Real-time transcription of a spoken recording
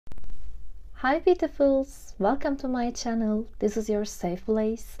Hi beautifuls, welcome to my channel. This is your safe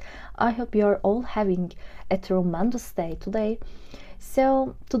place. I hope you're all having a tremendous day today.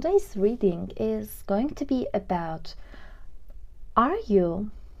 So today's reading is going to be about, are you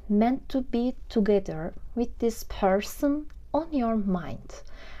meant to be together with this person on your mind?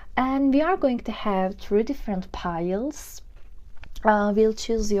 And we are going to have 3 different piles. We'll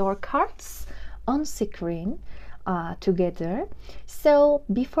choose your cards on screen together. So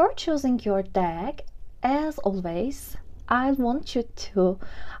before choosing your deck, as always, I want you to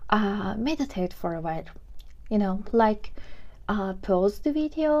meditate for a while. Pause the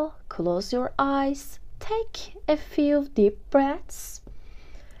video, close your eyes, take a few deep breaths,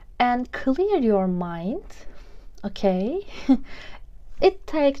 and clear your mind. Okay, it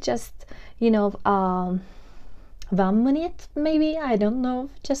takes just 1 minute, maybe, I don't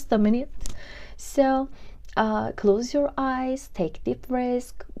know, just a minute. So close your eyes, take deep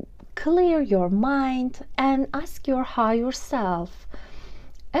breaths, clear your mind, and ask your higher self,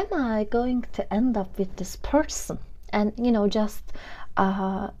 am I going to end up with this person? And just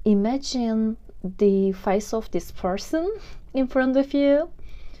imagine the face of this person in front of you,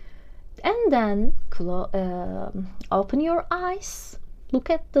 and then open your eyes, look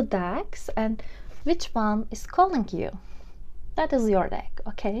at the decks, and which one is calling you? That is your deck.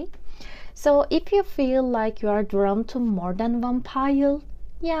 Okay, so if you feel like you are drawn to more than one pile,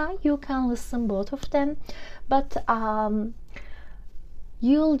 yeah, you can listen both of them, but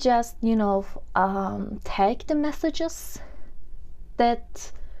you'll just take the messages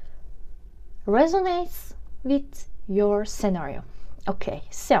that resonates with your scenario. Okay,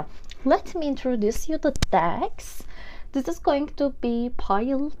 so let me introduce you the decks. This is going to be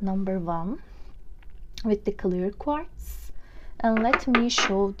pile number 1 with the clear quartz, and let me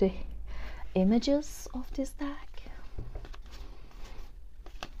show the images of this deck.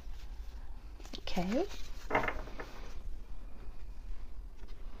 Okay,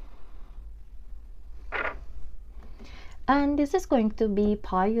 and this is going to be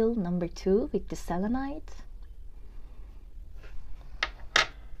pile number 2 with the selenite.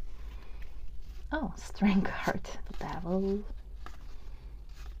 Oh, strength card, the devil.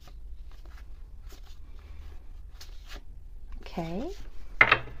 Okay,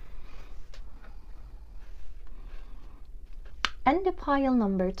 and the pile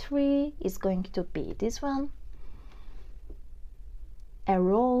number 3 is going to be this one, a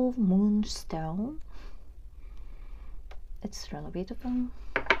raw moonstone. It's really beautiful.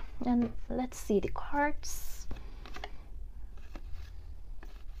 And let's see the cards.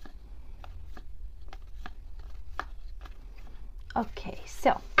 Okay,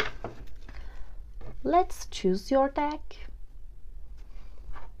 so let's choose your deck,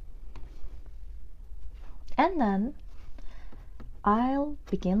 and then I'll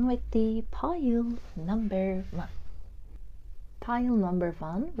begin with the pile number 1. Pile number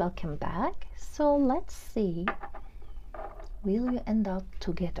 1, welcome back. So let's see, will you end up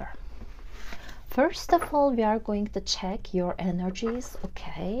together? First of all, we are going to check your energies.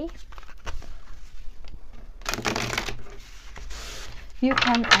 Okay, you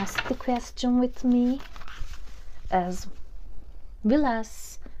can ask the question with me, as will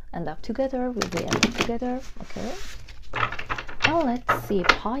us end up together? Will we end up together? Okay, now let's see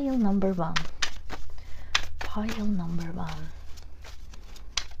pile number 1. Pile number 1.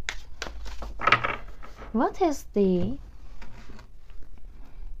 What is the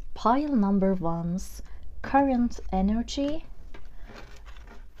pile number 1's current energy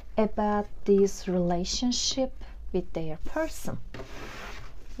about this relationship with their person?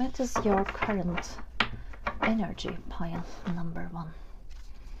 What is your current energy, pile number 1?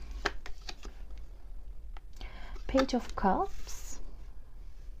 Page of Cups,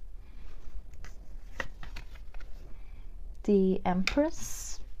 the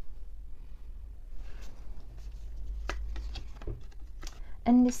Empress,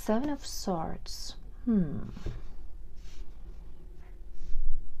 and the 7 of Swords.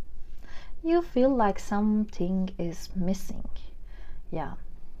 You feel like something is missing. Yeah,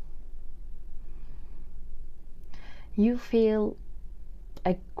 you feel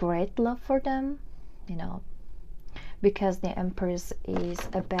a great love for them, because the Empress is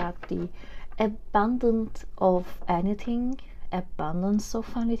about the abundance of anything, abundance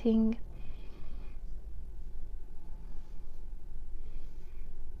of anything.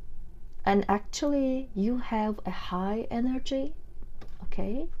 And actually you have a high energy.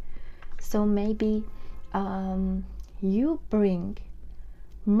 Okay, so maybe you bring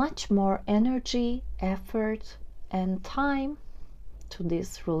much more energy, effort, and time to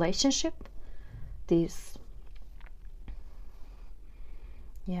this relationship, this,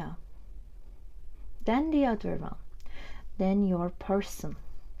 yeah, then the other one, then your person.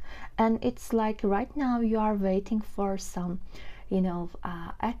 And it's like right now you are waiting for some,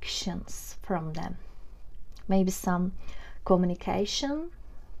 actions from them. Maybe some communication,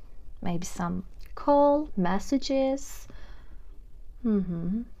 maybe some call, messages.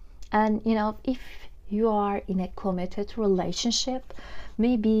 And if you are in a committed relationship,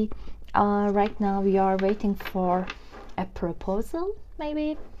 maybe right now you are waiting for a proposal,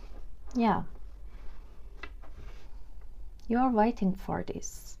 maybe. Yeah, you are waiting for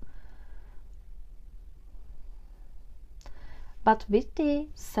this. But with the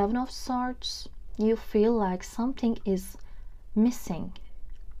Seven of Swords, you feel like something is missing.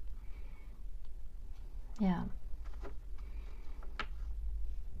 Yeah.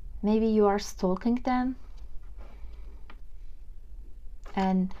 Maybe you are stalking them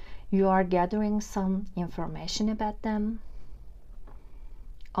and you are gathering some information about them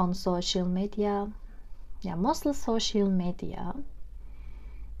on social media. Yeah, mostly social media,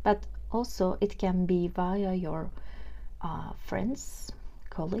 but also it can be via your friends,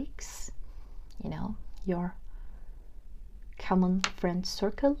 colleagues, your common friend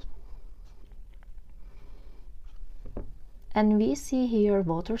circle. And we see here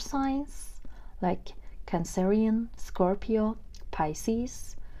water signs like Cancerian, Scorpio,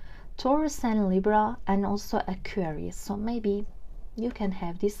 Pisces, Taurus and Libra, and also Aquarius. So maybe you can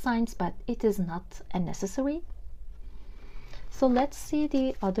have these signs, but it is not a necessary. So let's see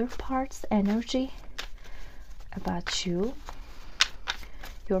the other parts, energy about you,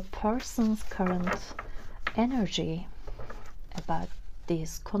 your person's current energy about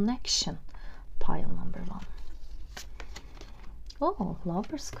this connection. Pile number 1. Oh,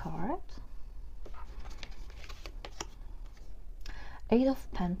 Lover's card. 8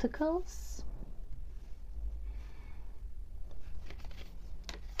 of Pentacles.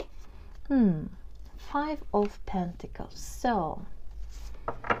 5 of Pentacles. So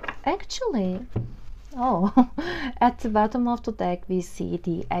actually, at the bottom of the deck we see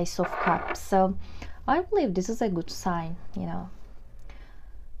the Ace of Cups. So I believe this is a good sign.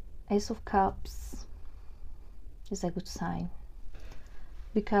 Ace of Cups is a good sign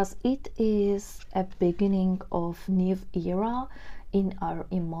because it is a beginning of new era in our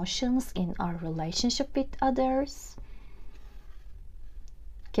emotions, in our relationship with others.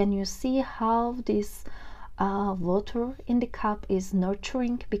 Can you see how this water in the cup is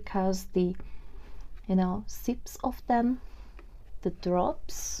nurturing, because the sips of them, the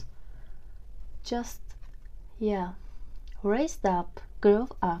drops, just raised up, grow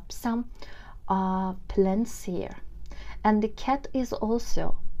up some plants here. And the cat is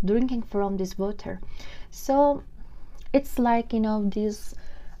also drinking from this water. So it's like this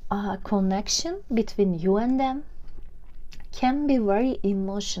connection between you and them can be very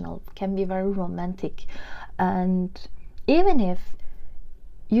emotional, can be very romantic. And even if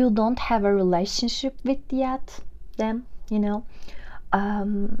you don't have a relationship with yet them,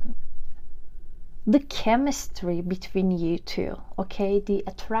 the chemistry between you two, the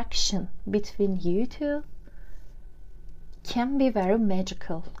attraction between you two can be very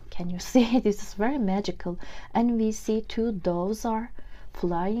magical. Can you see? This is very magical. And we see 2 doves are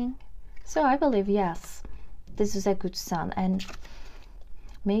flying. So I believe, yes, this is a good sign. And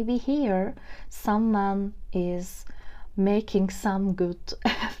maybe here someone is making some good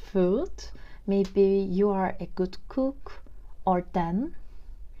food. Maybe you are a good cook, or them.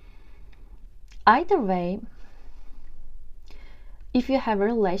 Either way, if you have a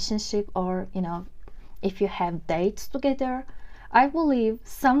relationship, or if you have dates together, I believe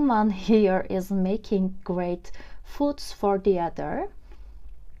someone here is making great foods for the other.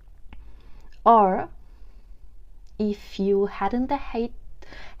 Or if you hadn't had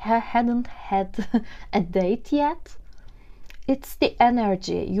a date yet, it's the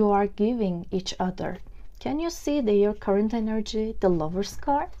energy you are giving each other. Can you see your current energy, the Lover's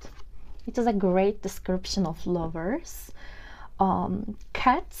card? It is a great description of lovers.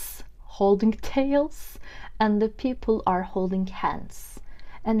 Cats holding tails, and the people are holding hands.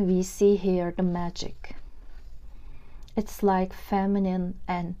 And we see here the magic. It's like feminine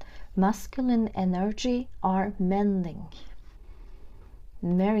and masculine energy are mending,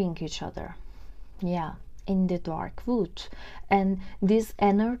 marrying each other. Yeah, in the dark wood. And this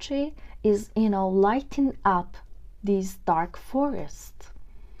energy is, lighting up this dark forest.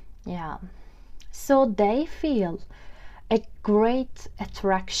 Yeah. So they feel a great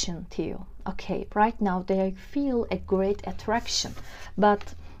attraction to you. Right now they feel a great attraction.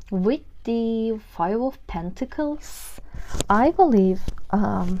 But with the 5 of Pentacles, I believe,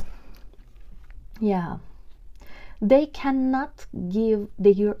 they cannot give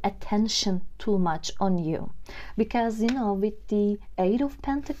their attention too much on you, because with the Eight of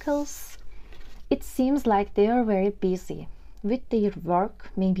Pentacles, it seems like they are very busy with their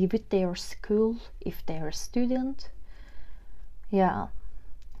work, maybe with their school if they are a student. Yeah,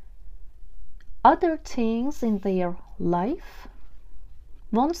 other things in their life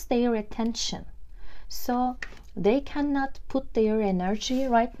wants their attention, so they cannot put their energy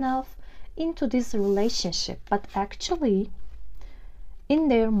right now into this relationship. But actually, in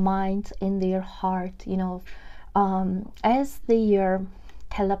their mind, in their heart, as their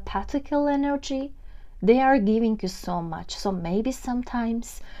telepathical energy, they are giving you so much. So maybe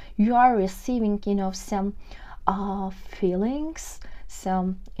sometimes you are receiving some feelings,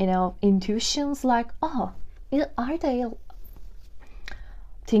 some intuitions, like, oh, are they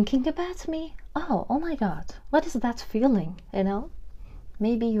thinking about me? Oh my God, what is that feeling?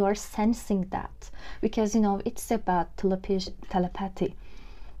 Maybe you are sensing that, because it's about telepathy.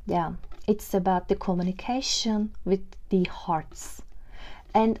 Yeah, it's about the communication with the hearts.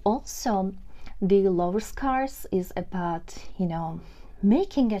 And also the Lover's cards is about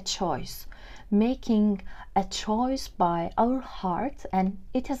making a choice by our heart, and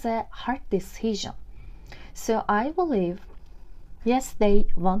it is a heart decision. So I believe, yes, they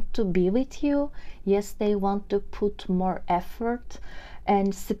want to be with you, yes, they want to put more effort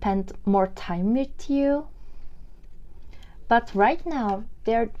and spend more time with you, but right now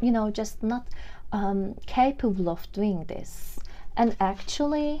they're just not capable of doing this. And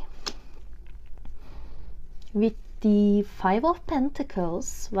actually, with the Five of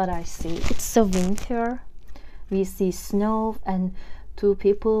Pentacles, what I see, it's a winter. We see snow and two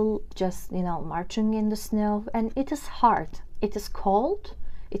people just marching in the snow, and it is hard, it is cold,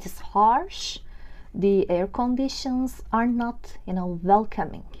 it is harsh. The air conditions are not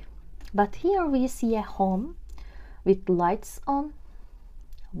welcoming. But here we see a home with lights on,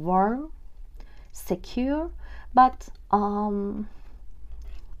 warm, secure, but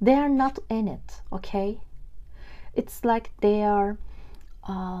they are not in it. Okay, it's like they are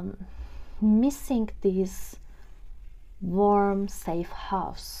missing this warm, safe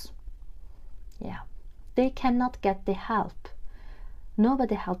house. Yeah, they cannot get the help,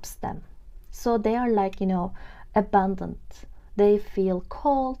 nobody helps them, so they are like abandoned. They feel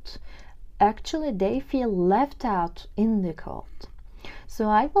cold. Actually, they feel left out in the cold. So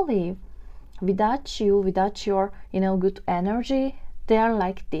I believe without you, without your good energy, they are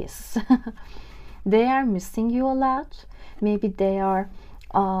like this. They are missing you a lot. Maybe they are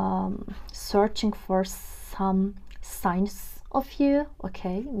searching for some signs of you.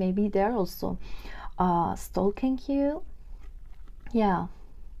 Okay, maybe they're also stalking you. Yeah,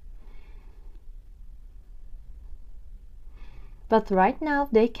 but right now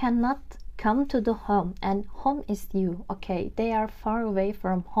they cannot come to the home, and home is you. Okay, they are far away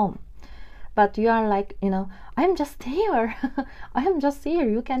from home, but you are like I'm just here. I am just here,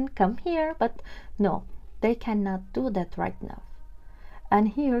 you can come here. But no, they cannot do that right now. And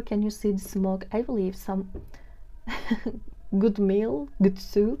here, can you see the smoke? I believe some good meal, good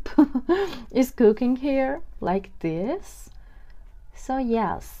soup is cooking here, like this. So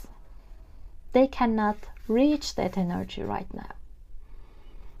yes, they cannot reach that energy right now.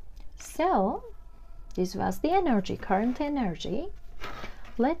 So this was the energy, current energy.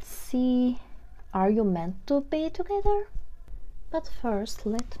 Let's see, are you meant to be together? But first,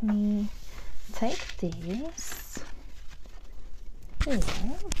 let me take this here.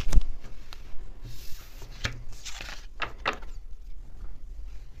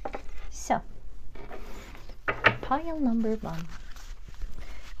 So, pile number 1.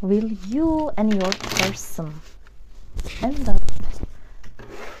 Will you and your person end up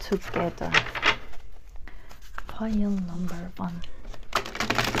together? Pile number 1.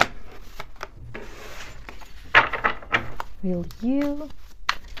 Will you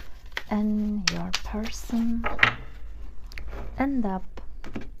and your person end up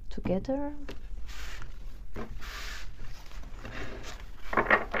together?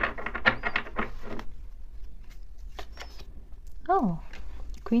 Oh,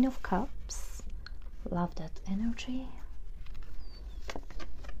 Queen of Cups. Love that energy.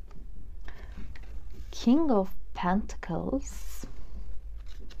 King of Pentacles.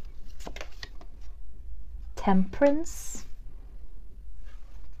 Temperance.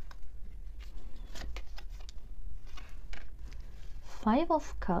 Five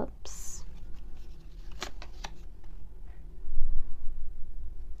of Cups.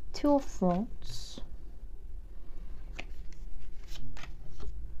 Two of Wands.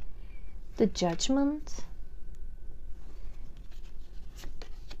 The Judgment.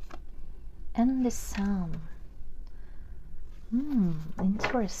 And the Sun.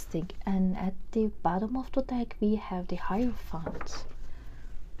 Interesting. And at the bottom of the deck we have the Hierophant.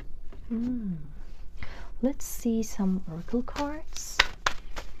 Let's see some oracle cards.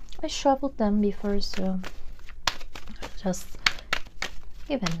 I shuffled them before, so just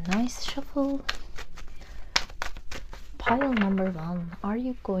give a nice shuffle. Pile number 1. Are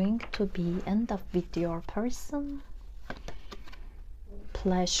you going to end up with your person?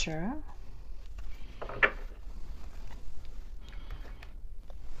 Pleasure.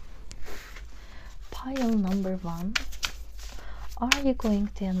 Pile number 1. Are you going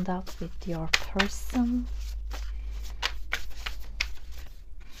to end up with your person?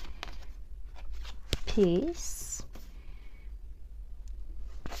 Peace.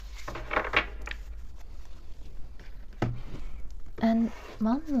 And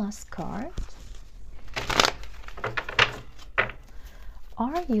one last card.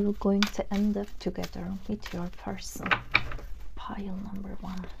 Are you going to end up together with your person? Pile number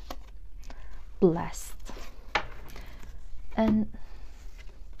 1. Blessed. And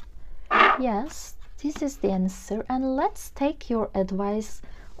yes, this is the answer. And let's take your advice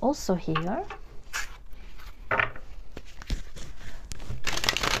also here.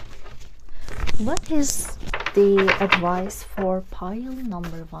 What is the advice for pile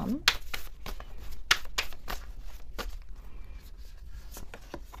number 1?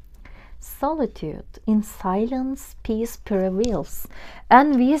 Solitude. In silence, peace prevails.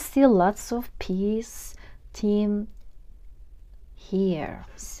 And we see lots of peace theme here.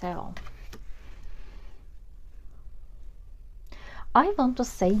 So I want to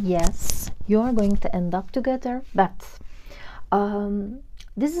say yes, you are going to end up together, but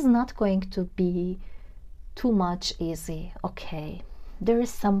this is not going to be too much easy. Okay, there is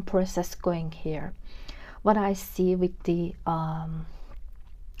some process going here. What I see with the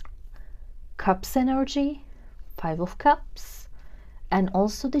Cups energy, 5 of Cups, and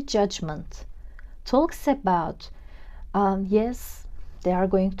also the Judgment talks about yes, they are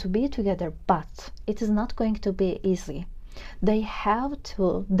going to be together, but it is not going to be easy. They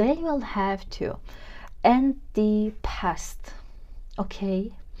will have to end the past.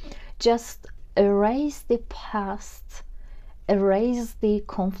 Okay, just erase the past, erase the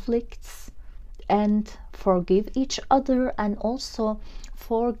conflicts, and forgive each other, and also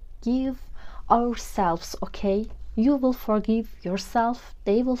forgive ourselves. Okay, you will forgive yourself,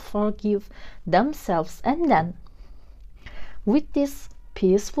 they will forgive themselves, and then with this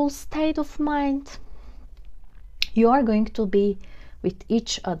peaceful state of mind you are going to be with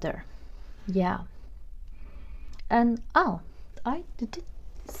each other. Yeah. And I didn't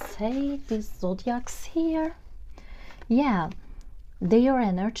say these zodiacs here. Yeah, their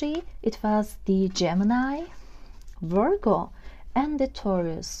energy, it was the Gemini, Virgo, and the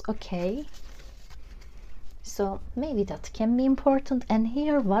Taurus. Okay, so maybe that can be important. And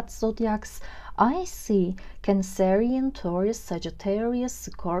here what zodiacs I see: Cancerian, Taurus, Sagittarius,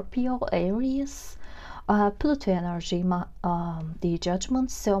 Scorpio, Aries, Pluto energy, the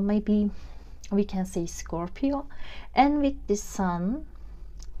Judgment, so maybe we can say Scorpio, and with the Sun,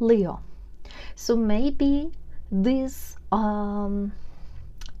 Leo. So maybe these time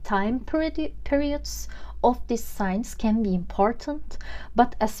periods of these signs can be important,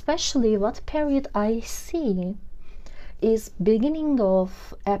 but especially what period I see is beginning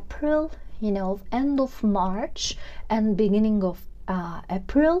of April, you know, end of March and beginning of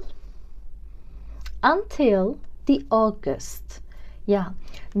April until the August. Yeah,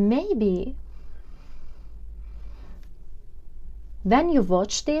 maybe when you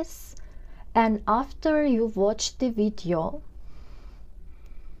watch this and after you watch the video,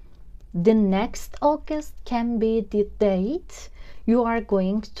 the next August can be the date you are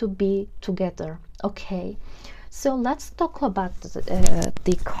going to be together. Okay, so let's talk about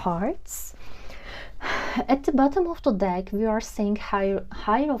the cards. At the bottom of the deck we are seeing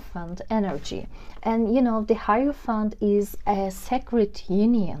Hierophant energy, and you know the Hierophant is a sacred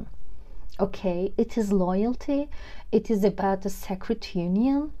union. Okay, it is loyalty, it is about a sacred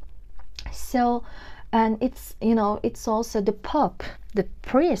union. So, and it's, you know, it's also the Pope, the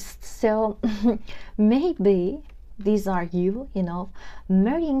priest. So maybe these are you know,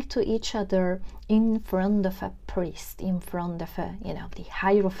 marrying to each other in front of a priest, in front of a, you know, the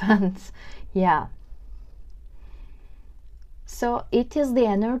Hierophant. Yeah, so it is the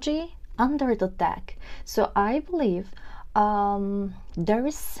energy under the deck. So I believe there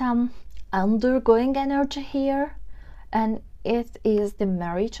is some undergoing energy here, and it is the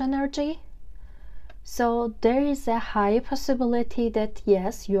marriage energy. So there is a high possibility that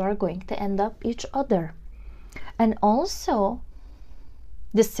yes, you are going to end up each other. And also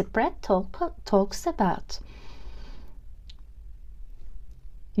the spread talks about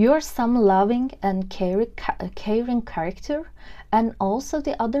You're some loving and caring character, and also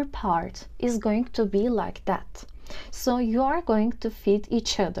the other part is going to be like that. So you are going to feed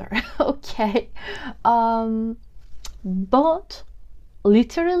each other. Okay, both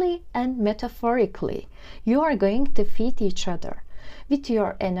literally and metaphorically. You are going to feed each other with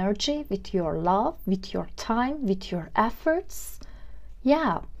your energy, with your love, with your time, with your efforts.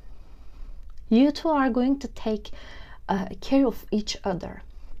 Yeah, you two are going to take care of each other.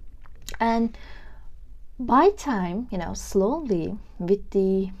 And by time, slowly, with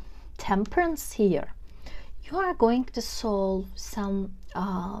the temperance here, you are going to solve some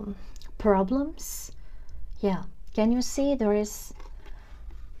problems. Yeah, can you see there is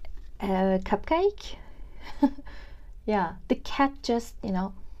a cupcake? Yeah, the cat just,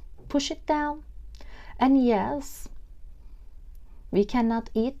 push it down. And yes, we cannot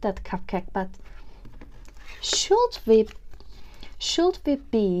eat that cupcake, but should we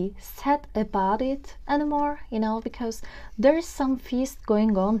be sad about it anymore? Because there is some feast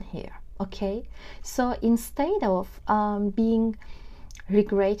going on here. Okay, so instead of being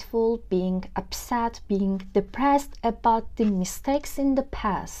regretful, being upset, being depressed about the mistakes in the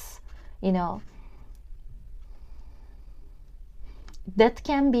past, that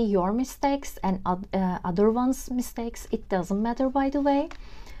can be your mistakes and other ones' mistakes. It doesn't matter, by the way.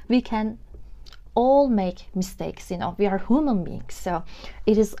 We can all make mistakes. We are human beings, so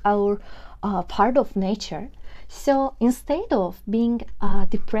it is our part of nature. So instead of being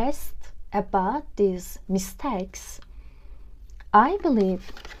depressed about these mistakes, I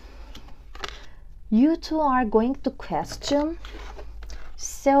believe you two are going to question.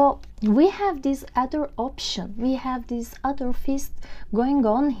 So we have this other option, we have this other feast going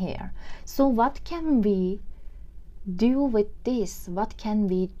on here. So what can we do with this? What can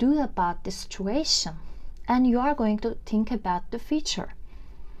we do about the situation? And you are going to think about the future.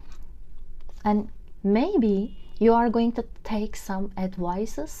 And maybe you are going to take some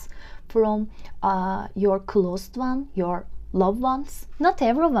advices from your closed one, your loved ones. Not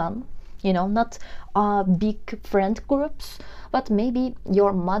everyone, not big friend groups, but maybe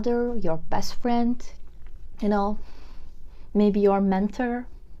your mother, your best friend, maybe your mentor.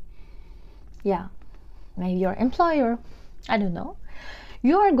 Yeah, maybe your employer. I don't know.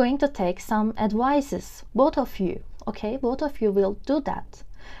 You are going to take some advices, both of you. Okay, both of you will do that.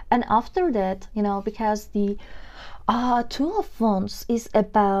 And after that, because the Two of Wands is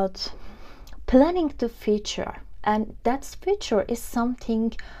about planning the future, and that future is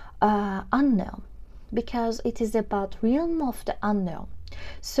something unknown, because it is about realm of the unknown.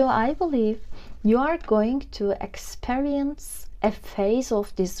 So I believe you are going to experience a phase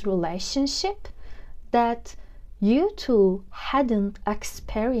of this relationship that you two hadn't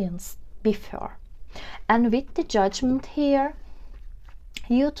experienced before. And with the Judgment here,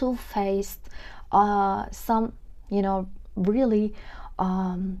 you two faced some, really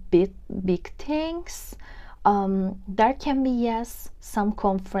big things. There can be, yes, some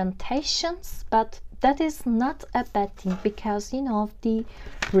confrontations, but that is not a bad thing, because the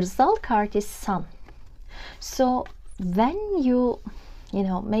result card is Sun. So when you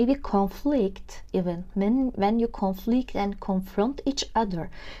maybe conflict, even when you conflict and confront each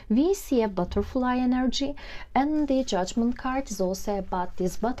other, we see a butterfly energy, and the Judgment card is also about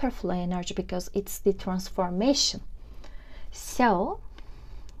this butterfly energy, because it's the transformation. So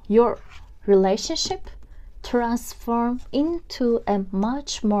your relationship transform into a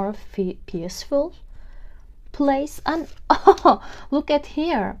much more peaceful place. And oh, look at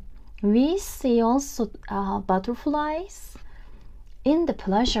here, we see also butterflies in the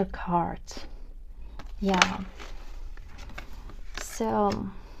pleasure card. Yeah, so,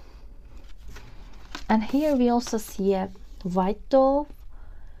 and here we also see a white dove.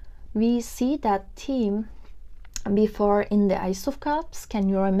 We see that theme before in the Ace of Cups. Can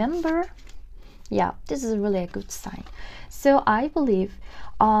you remember? Yeah, this is really a good sign. So I believe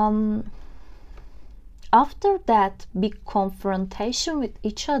after that big confrontation with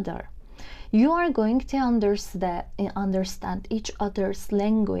each other, you are going to understand each other's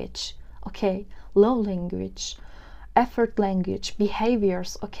language. Okay, love language, effort language,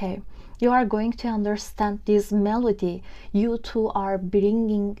 behaviors. Okay, you are going to understand this melody you two are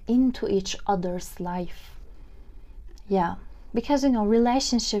bringing into each other's life. Yeah, because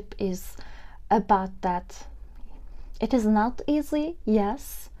relationship is about that. It is not easy,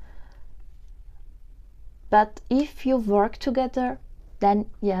 yes, but if you work together, then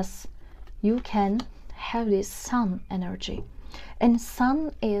yes, you can have this Sun energy. And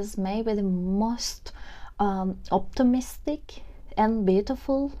Sun is maybe the most optimistic and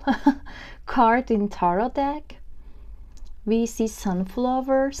beautiful card in tarot deck. we see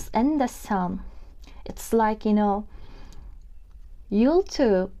sunflowers and the sun. It's like, you know, you'll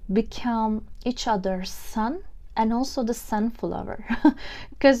two become each other's sun and also the sunflower.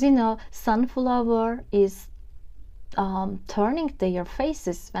 Because, you know, sunflower is turning their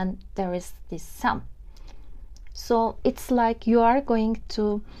faces when there is this sun. So it's like you are going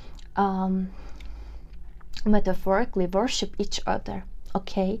to metaphorically worship each other.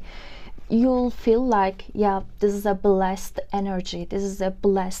 Okay, you'll feel like, yeah, this is a blessed energy, this is a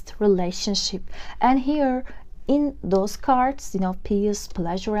blessed relationship. And here in those cards, you know, peace,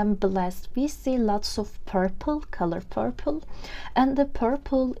 pleasure and blessed, we see lots of purple, color purple, and the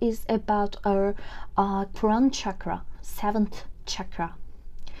purple is about our crown chakra, 7th chakra.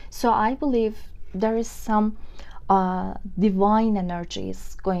 So I believe there is some divine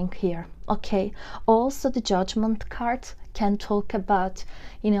energies going here. Okay, also the judgment card can talk about,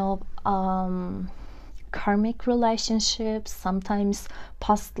 you know, karmic relationships, sometimes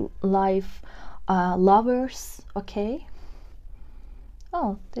past life lovers. Okay,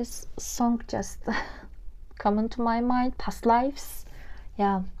 oh, this song just come into my mind, past lives.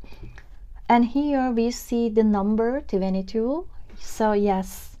 Yeah, and here we see the number 22. So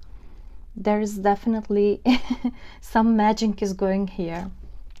yes, there is definitely some magic is going here.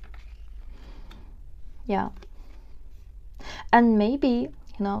 Yeah, and maybe,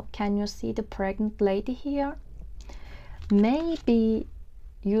 you know, can you see the pregnant lady here? Maybe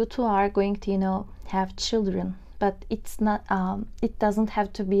you two are going to, you know, have children, but it's not it doesn't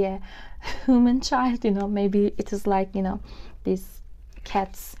have to be a human child, you know. Maybe it is like, you know, these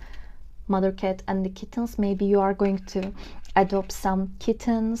cats, mother cat and the kittens. Maybe you are going to adopt some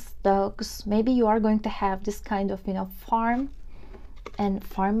kittens, dogs. Maybe you are going to have this kind of, you know, farm and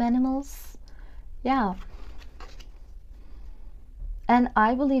farm animals. Yeah, and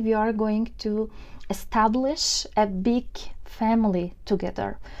I believe you are going to establish a big family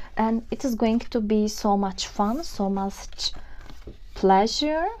together, and it is going to be so much fun, so much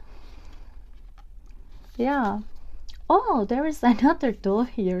pleasure. Yeah. Oh, there is another door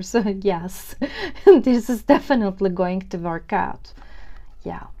here, so yes, this is definitely going to work out.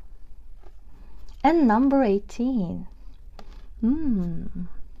 Yeah. And number 18.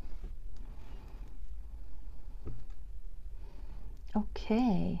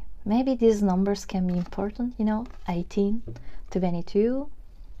 Okay, maybe these numbers can be important, you know, 18, 22,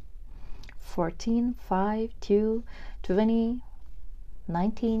 14, 5, 2, 20,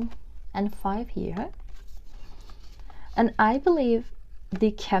 19, and 5 here. And I believe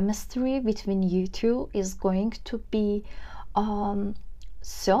the chemistry between you two is going to be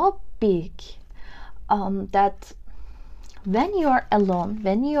so big that when you are alone,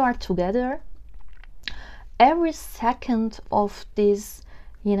 when you are together, every second of this,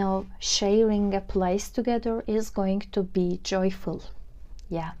 you know, sharing a place together is going to be joyful.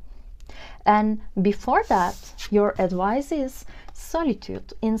 Yeah. And before that, your advice is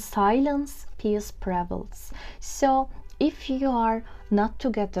solitude. In silence, peace prevails. So if you are not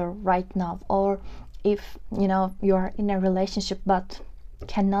together right now, or if, you know, you are in a relationship but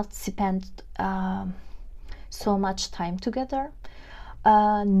cannot spend so much time together,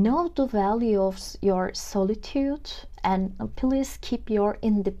 know the value of your solitude, and please keep your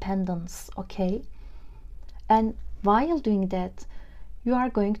independence. Okay, and while doing that, you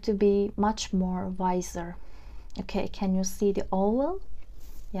are going to be much more wiser. Okay, can you see the owl?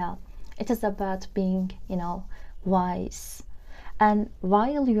 Yeah, it is about being, you know, wise. And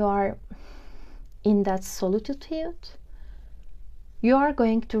while you are in that solitude, you are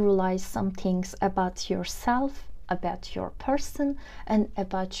going to realize some things about yourself, about your person, and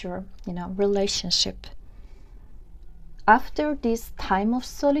about your, you know, relationship. After this time of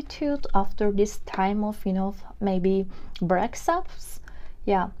solitude, after this time of, you know, maybe breakups,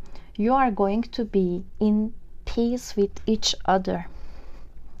 yeah, you are going to be in peace with each other.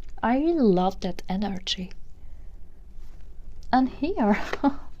 I really love that energy. And here,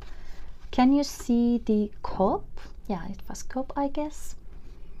 can you see the cup? Yeah, it was cup, I guess.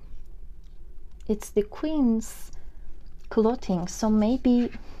 It's the queen's clothing, so maybe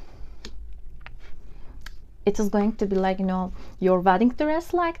it is going to be like, you know, your wedding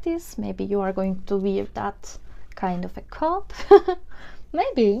dress like this. Maybe you are going to wear that kind of a cup.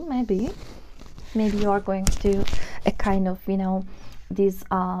 maybe you are going to a kind of, you know, this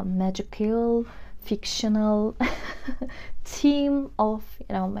magical fictional theme of,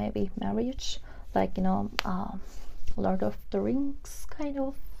 you know, maybe marriage, like, you know, Lord of the Rings kind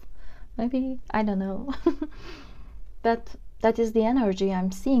of, maybe, I don't know. But that is the energy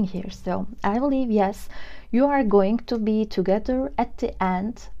I'm seeing here. So I believe, yes, you are going to be together at the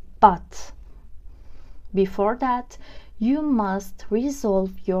end, but before that, you must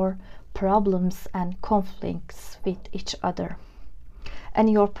resolve your problems and conflicts with each other. And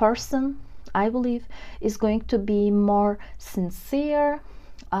your person, I believe, is going to be more sincere,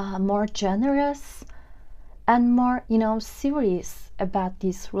 more generous, and more, serious about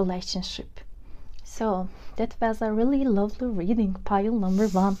this relationship. So that was a really lovely reading, pile number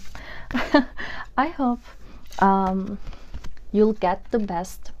 1. I hope you'll get the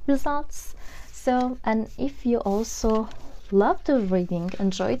best results. So, and if you also love the reading,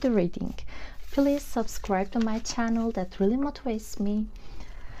 enjoy the reading, please subscribe to my channel. That really motivates me.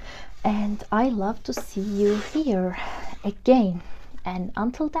 And I love to see you here again. And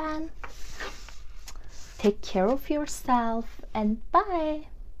until then, take care of yourself and bye.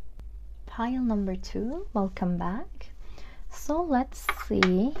 Pile number 2, welcome back. So let's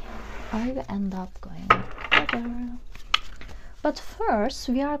see how you end up going further. But first,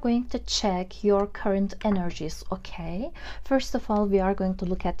 we are going to check your current energies, okay? First of all, we are going to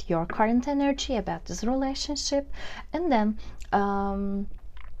look at your current energy about this relationship, and then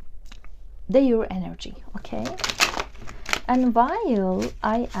their energy, okay? And while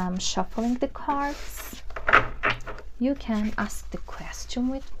I am shuffling the cards, you can ask the question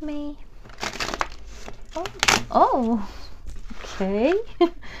with me. Oh, okay.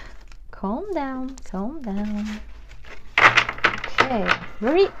 Calm down, calm down. Okay,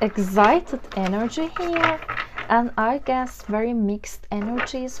 very excited energy here, and I guess very mixed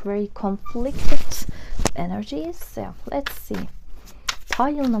energies, very conflicted energies. So let's see.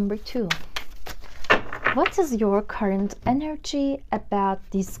 Pile number 2. What is your current energy about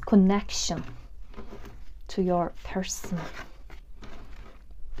this connection to your person?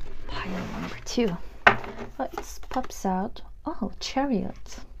 Pile number 2. Oh, it pops out. Oh,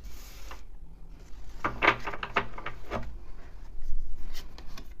 Chariot.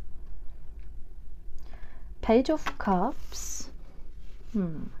 Page of Cups.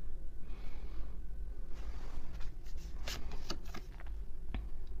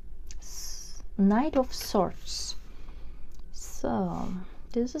 Knight of Swords. So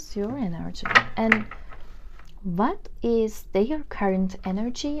this is your energy. And what is their current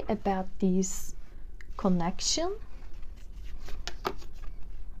energy about this connection?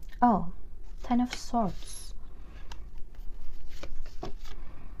 Oh, 10 of Swords.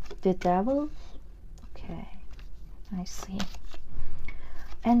 The Devil. Okay, I see.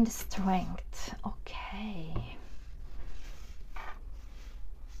 And Strength. Okay.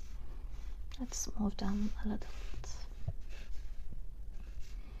 Let's move down a little bit.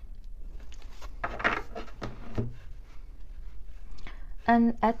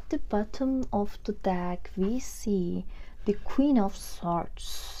 And at the bottom of the deck, we see the Queen of Swords.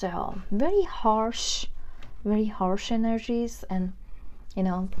 So very harsh energies, and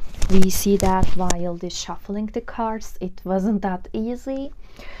we see that while the shuffling the cards, it wasn't that easy.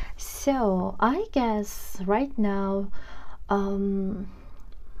 So I guess right now,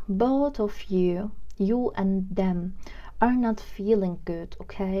 both of you and them, are not feeling good,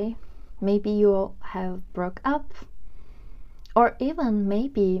 okay? Maybe you have broke up, or even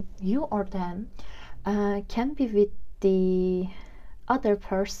maybe you or them can be with the other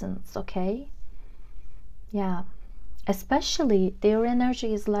persons, okay? Yeah, especially their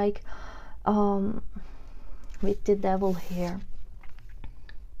energy is like with the Devil here.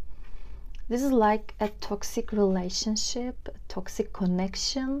 This is like a toxic relationship, a toxic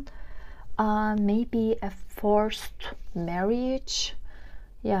connection, maybe a forced marriage.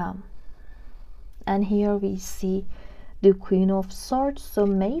 Yeah, and here we see the Queen of Swords. So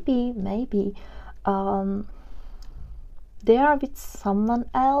maybe they are with someone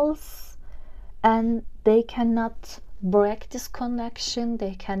else, and they cannot break this connection.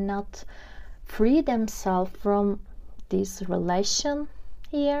 They cannot free themselves from this relation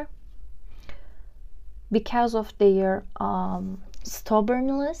here because of their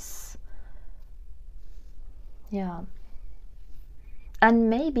stubbornness. Yeah, and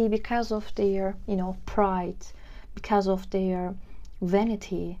maybe because of their pride, because of their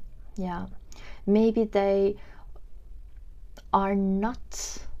vanity. Yeah, maybe they are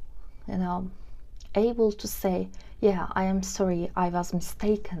not able to say, yeah, I am sorry, I was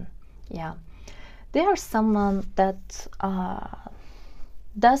mistaken. Yeah, they are someone that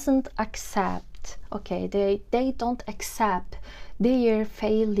doesn't accept, okay, they don't accept their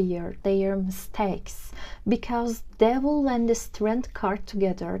failure, their mistakes, because Devil and the Strength card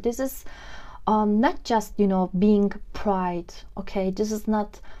together, this is not just being pride, okay, this is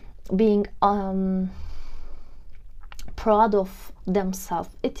not being proud of themselves,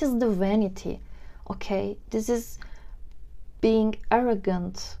 it is the vanity, okay, this is being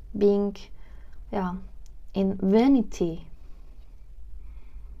arrogant, being in vanity.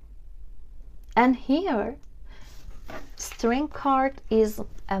 And here Strength card is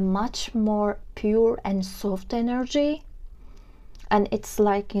a much more pure and soft energy, and it's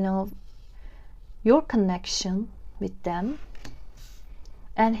like, you know, your connection with them.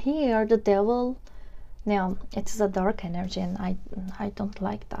 And here the devil, now it is a dark energy, and I don't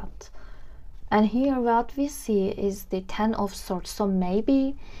like that. And here what we see is the Ten of Swords. So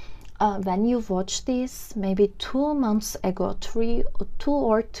maybe when you watch this, maybe 2 months ago, 2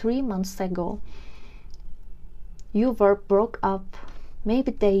 or 3 months ago, you were broke up.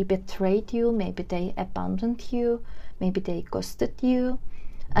 Maybe they betrayed you, maybe they abandoned you, maybe they ghosted you,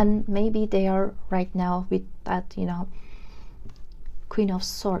 and maybe they are right now with that, you know, Queen of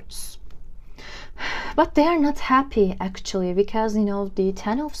Swords. But they are not happy actually, because, you know, the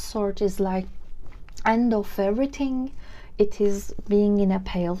Ten of Swords is like end of everything. It is being in a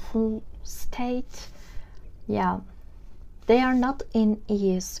painful state. Yeah, they are not in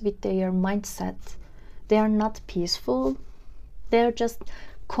ease with their mindset. They are not peaceful. They're just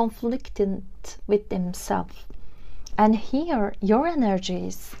conflicted with themselves. And here your energy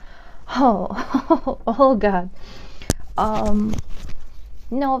is, oh God.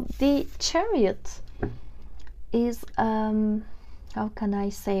 No, the Chariot is how can I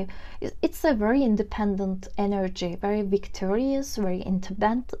say, it's a very independent energy, very victorious, very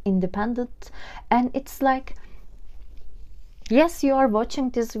independent. And it's like, yes, you are watching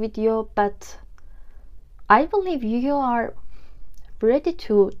this video, but I believe you are ready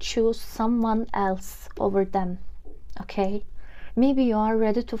to choose someone else over them. Okay, maybe you are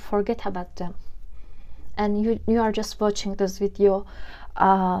ready to forget about them, and you are just watching this video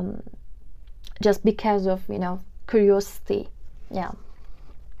just because of, you know, curiosity. Yeah.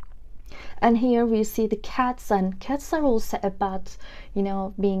 And here we see the cats, and cats are also about, you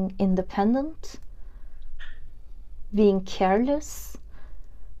know, being independent, being careless.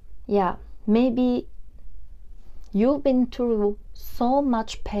 Yeah, maybe you've been through so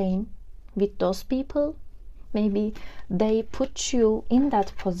much pain with those people. Maybe they put you in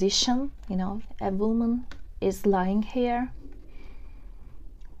that position. You know, a woman is lying here,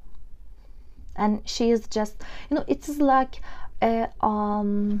 and she is just, you know, it's like a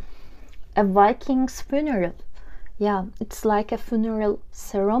Viking's funeral. Yeah, it's like a funeral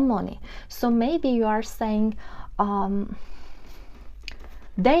ceremony. So maybe you are saying,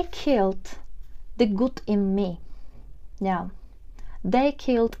 they killed the good in me. Yeah, they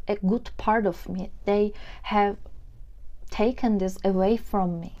killed a good part of me. They have taken this away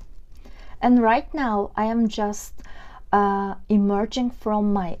from me, and right now I am just emerging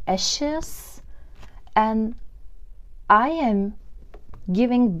from my ashes, and I am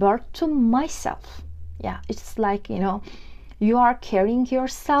giving birth to myself. Yeah, it's like, you know, you are carrying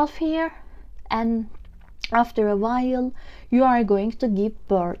yourself here, and after a while you are going to give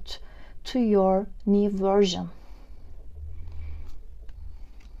birth to your new version.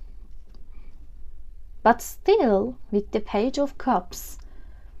 But still, with the Page of Cups,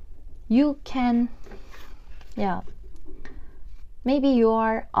 you can, yeah, maybe you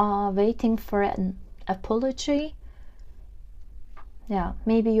are waiting for an apology. Yeah,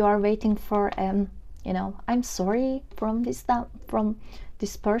 maybe you are waiting for you know, I'm sorry from this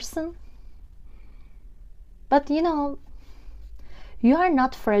person. But, you know, you are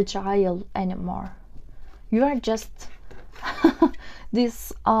not fragile anymore. You are just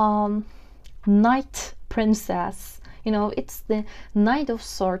this Knight Princess. You know, it's the Knight of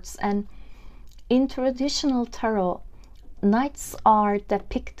Swords, and in traditional tarot, knights are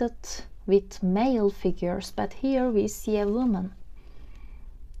depicted with male figures, but here we see a woman.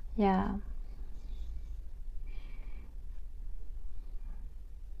 Yeah.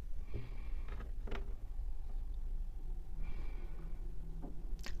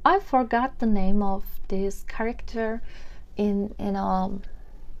 I forgot the name of this character in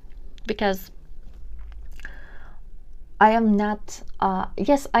because I am not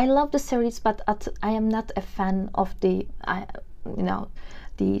yes, I love the series, but I am not a fan of the you know,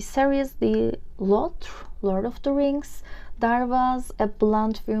 the series, the Lord of the Rings. There was a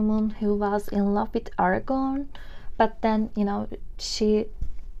blonde woman who was in love with Aragorn, but then, you know, she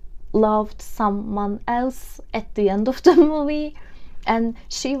loved someone else at the end of the movie, and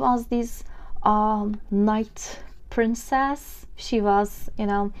she was this knight princess. She was, you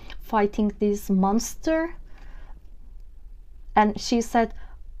know, fighting this monster, and she said,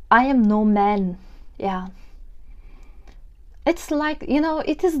 I am no man. Yeah, it's like, you know,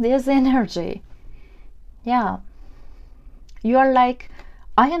 it is this energy. Yeah, you are like,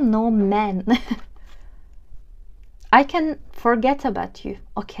 I am no man. I can forget about you,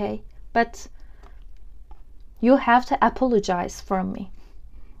 okay, but you have to apologize from me.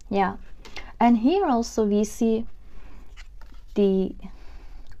 Yeah. And here also we see the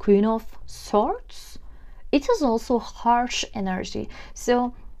Queen of Swords. It is also harsh energy.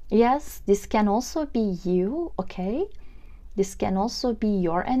 So yes, this can also be you, okay? This can also be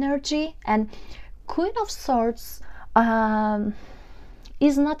your energy. And Queen of Swords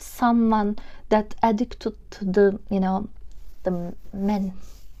is not someone that addicted to the, the men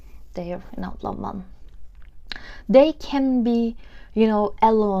there, love man. They can be,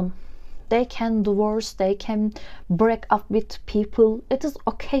 alone. They can divorce, they can break up with people. It is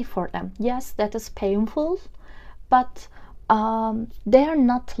okay for them. Yes, that is painful, but they are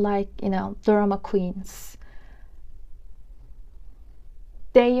not like, drama queens.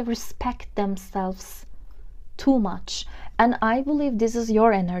 They respect themselves too much. And I believe this is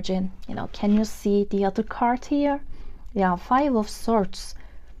your energy. Can you see the other card here? Yeah, Five of Swords.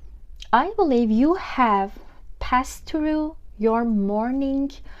 I believe you have passed through your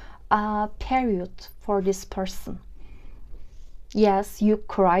mourning period for this person. Yes, you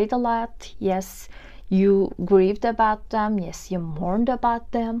cried a lot. Yes, you grieved about them. Yes, you mourned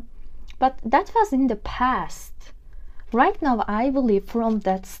about them. But that was in the past. Right now, I believe from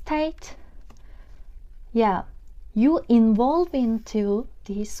that state, yeah, you involve into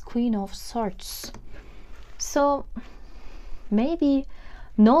this Queen of Swords. So maybe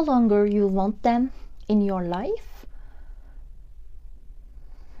no longer you want them in your life,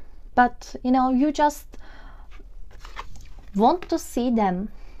 but you just want to see them,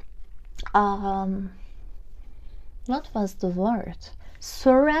 what was the word,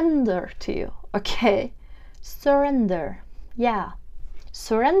 surrender to you. Okay, surrender. Yeah,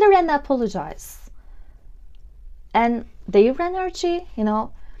 surrender and apologize. And their energy,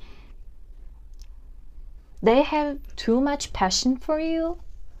 they have too much passion for you.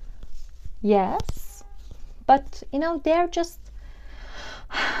 Yes, but they're just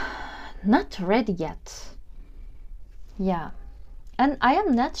not ready yet. Yeah. And I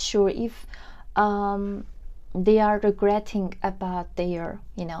am not sure if they are regretting about their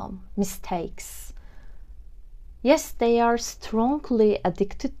mistakes. Yes, they are strongly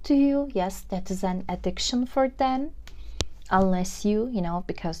addicted to you. Yes, that is an addiction for them, unless you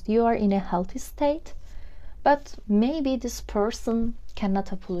because you are in a healthy state. But maybe this person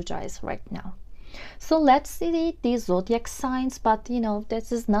cannot apologize right now. So let's see the zodiac signs, but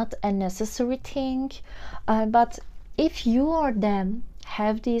this is not a necessary thing. But if you or them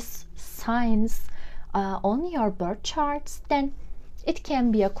have these signs on your birth charts, then it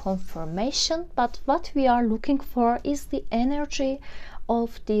can be a confirmation. But what we are looking for is the energy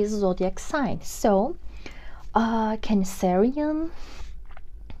of these zodiac signs. So Cancerian,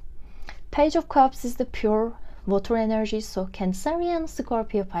 Page of Cups is the pure water energy, so Cancerian,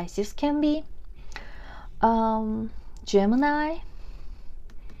 Scorpio, Pisces can be, Gemini,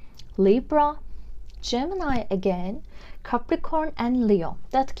 Libra, Gemini again, Capricorn and Leo.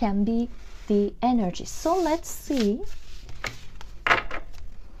 That can be the energy. So let's see.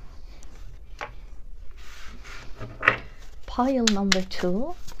 Pile number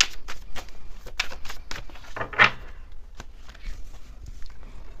 2.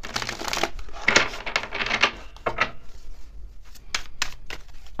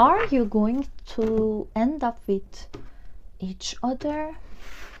 Are you going to end up with each other?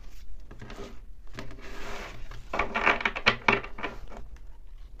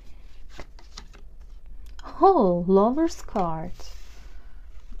 Oh, Lover's card.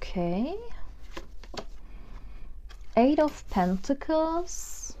 Okay. 8 of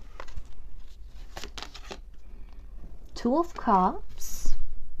Pentacles. 2 of Cups.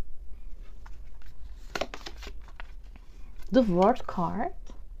 The World card.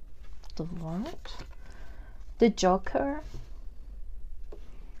 The World. The Joker.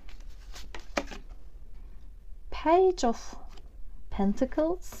 Page of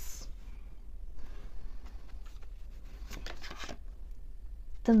Pentacles.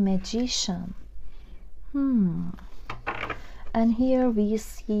 The Magician. And here we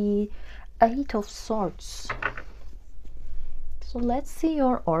see 8 of Swords. So let's see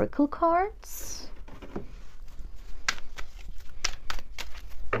your oracle cards.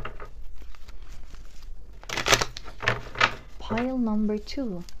 Pile number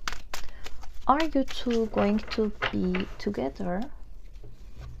 2. Are you two going to be together?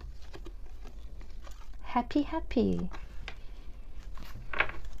 Happy, happy.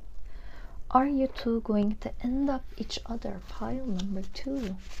 Are you two going to end up each other? Pile number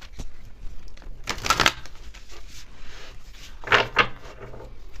 2.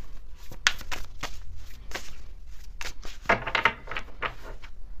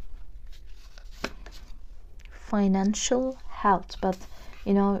 financial health, but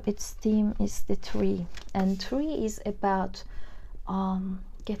you know, its theme is the tree, and tree is about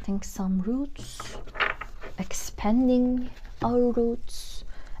getting some roots, expanding our roots,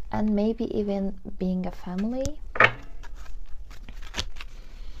 and maybe even being a family.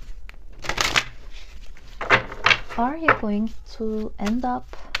 Are you going to end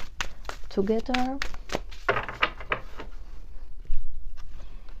up together?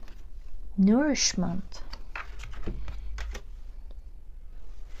 Nourishment.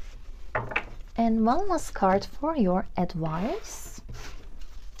 And one last card for your advice.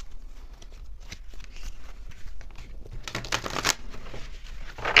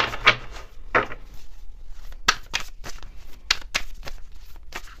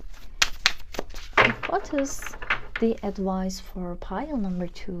 What is the advice for pile number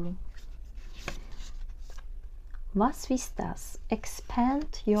 2? Vas vistas,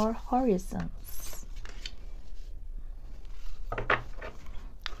 expand your horizons.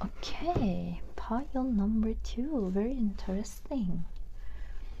 Okay, pile number 2, very interesting.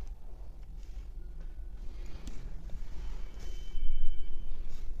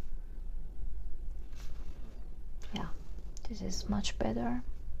 Yeah, this is much better.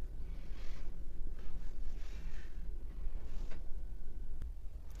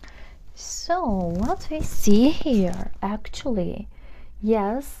 So what we see here, actually,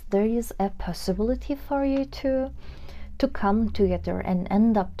 yes, there is a possibility for you to come together and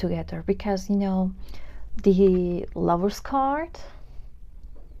end up together, because you know, the Lover's card,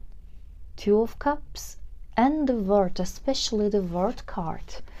 Two of Cups, and the World, especially the World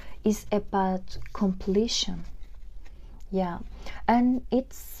card, is about completion. Yeah, and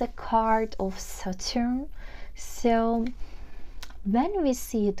it's a card of Saturn. So when we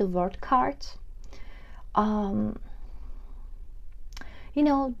see the World card, you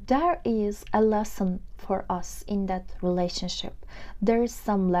know, there is a lesson for us in that relationship. There is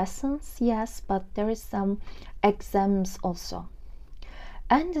some lessons, yes, but there is some exams also.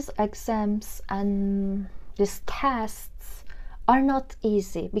 And these exams and these tests are not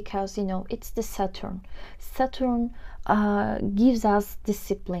easy, because you know, it's the Saturn. Saturn gives us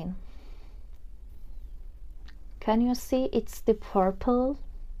discipline. Can you see? It's the purple.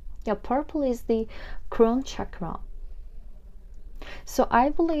 Yeah, purple is the crown chakra. So I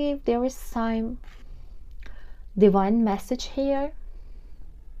believe there is some divine message here,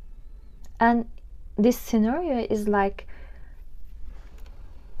 and this scenario is like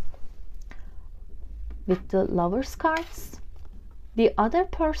with the Lover's cards, the other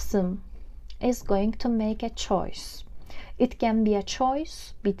person is going to make a choice. It can be a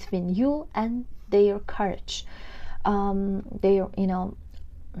choice between you and their courage, their, you know,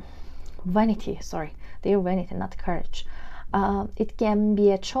 vanity, sorry, their vanity, not courage. It can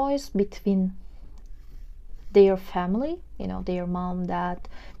be a choice between their family, you know, their mom, dad,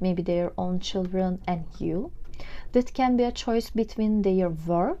 maybe their own children, and you. That can be a choice between their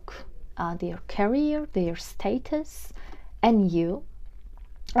work, their career, their status, and you.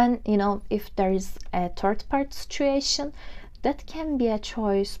 And you know, if there is a third part situation, that can be a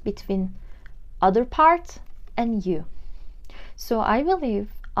choice between other part and you. So I believe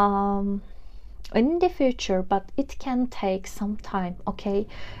in the future, but it can take some time. Okay,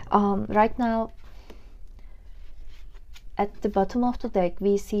 right now at the bottom of the deck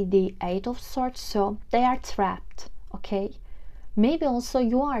we see the Eight of Swords, so they are trapped. Okay, maybe also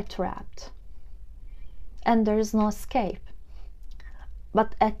you are trapped and there is no escape,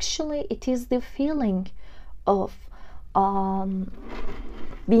 but actually it is the feeling of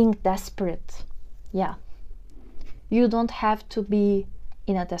being desperate. Yeah, you don't have to be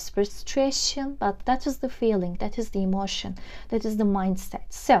in a desperate situation, but that is the feeling, that is the emotion, that is the mindset.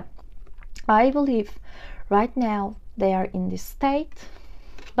 So I believe right now they are in this state,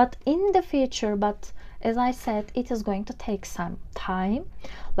 but in the future, but as I said, it is going to take some time.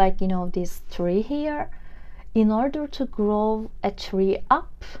 Like, you know, this tree here, in order to grow a tree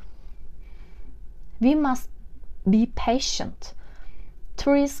up, we must be patient.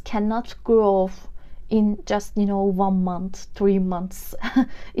 Trees cannot grow in just, you know, 1 month, 3 months.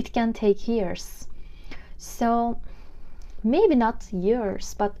 It can take years. So maybe not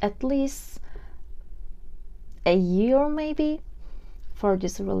years, but at least a year maybe for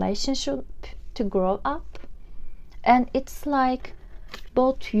this relationship to grow up. And it's like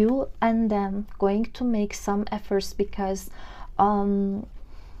both you and them going to make some efforts, because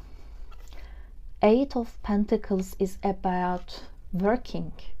Eight of Pentacles is about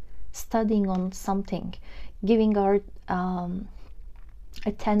working, studying on something, giving our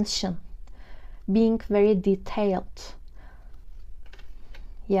attention, being very detailed.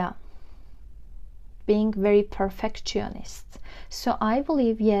 Yeah, being very perfectionist. So I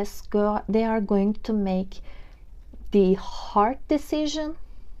believe, yes, they are going to make the hard decision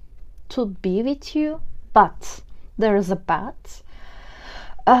to be with you, but there is a but.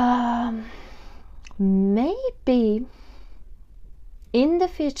 Maybe in the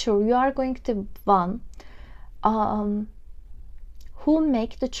future you are going to be one who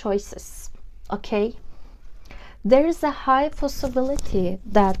make the choices. Okay, there is a high possibility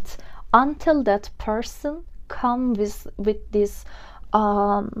that until that person come with this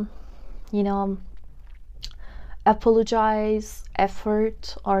you know, apologize,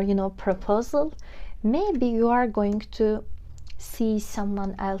 effort, or, you know, proposal, maybe you are going to see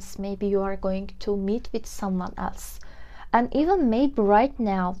someone else, maybe you are going to meet with someone else. And even maybe right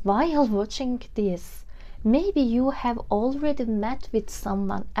now, while watching this, maybe you have already met with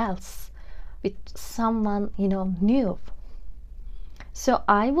someone else, with someone, you know, new. So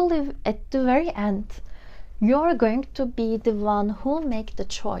I believe at the very end, you're going to be the one who make the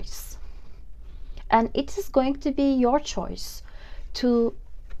choice. And it is going to be your choice to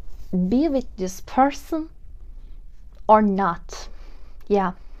be with this person or not.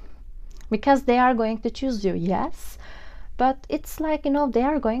 Yeah, because they are going to choose you, yes, but it's like, you know, they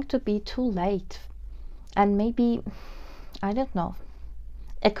are going to be too late. And maybe, I don't know,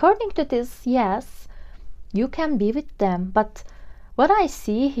 according to this, yes, you can be with them, but what I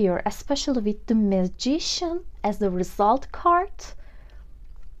see here, especially with the Magician as the result card,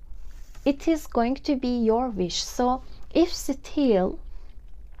 it is going to be your wish. So if still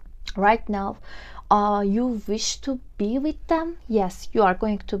right now you wish to be with them, yes, you are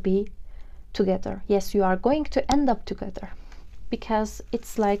going to be together. Yes, you are going to end up together, because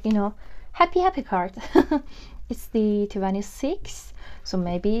it's like, you know, happy card. It's the 26, so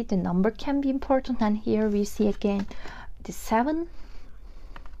maybe the number can be important. And here we see again the 7.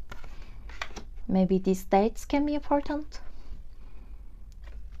 Maybe these dates can be important.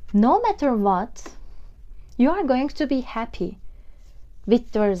 No matter what, you are going to be happy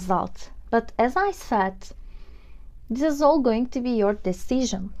with the result. But as I said, this is all going to be your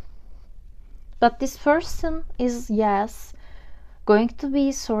decision. But this person is, yes, going to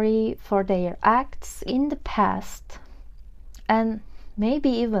be sorry for their acts in the past. And maybe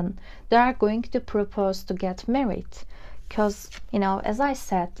even they are going to propose to get married. Because, you know, as I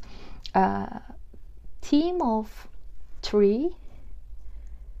said, theme of 3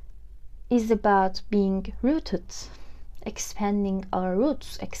 is about being rooted, expanding our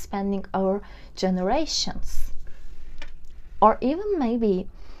roots, expanding our generations. Or even maybe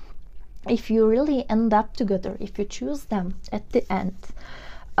if you really end up together, if you choose them at the end,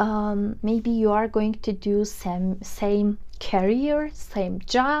 maybe you are going to do same career, same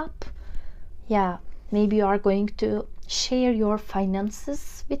job. Yeah, maybe you are going to share your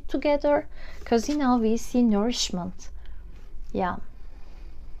finances with together, because, you know, we see nourishment. Yeah,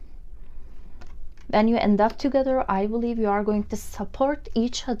 when you end up together, I believe you are going to support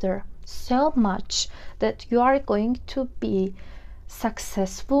each other so much that you are going to be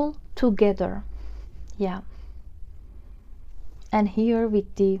successful together. Yeah. And here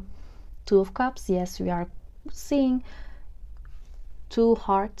with the 2 of Cups, yes, we are seeing 2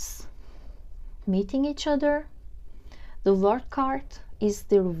 hearts meeting each other. The World card is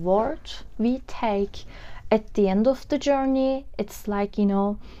the reward we take at the end of the journey. It's like, you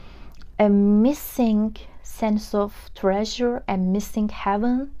know, a missing sense of treasure, a missing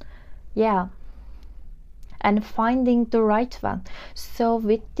heaven. Yeah. And finding the right one. So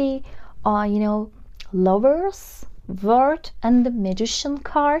with the you know, Lovers, World, and the Magician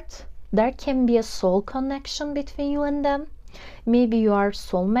card, there can be a soul connection between you and them. Maybe you are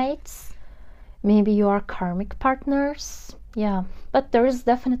soulmates, maybe you are karmic partners. Yeah, but there is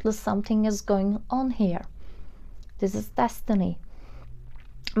definitely something is going on here. This is destiny.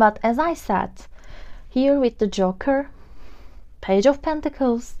 But as I said, here with the Joker, Page of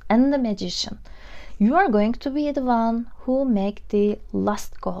Pentacles, and the Magician, you are going to be the one who make the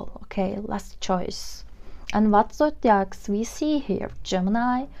last goal, okay, last choice. And what zodiacs we see here?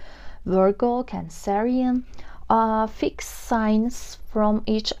 Gemini, Virgo, Cancerian, fixed signs from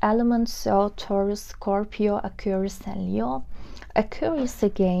each element, so Taurus, Scorpio, Aquarius, and Leo. Aquarius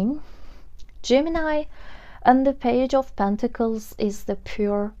again, Gemini, and the Page of Pentacles is the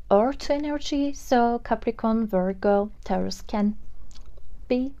pure earth energy, so Capricorn, Virgo, Taurus can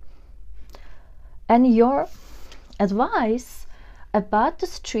be. And your advice about the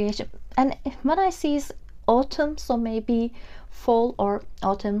situation, and what I see is autumn, so maybe fall or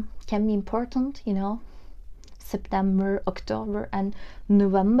autumn can be important, you know, September, October, and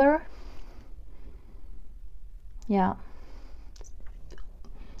November. Yeah,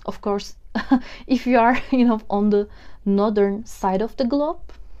 of course, if you are, you know, on the northern side of the globe.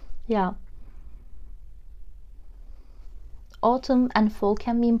 Yeah, autumn and fall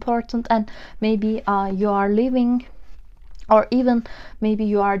can be important, and maybe you are living, or even maybe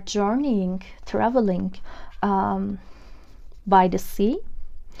you are journeying, traveling by the sea.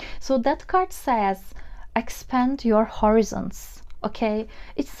 So that card says expand your horizons. Okay,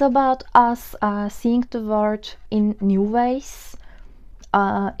 it's about us seeing the world in new ways.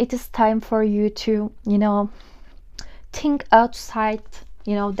 It is time for you to, you know, think outside,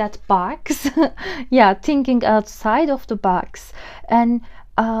 you know, that box. Yeah, thinking outside of the box, and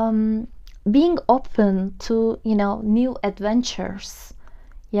being open to, you know, new adventures.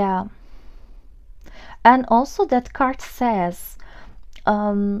 Yeah. And also that card says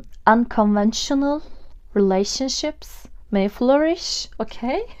unconventional relationships may flourish.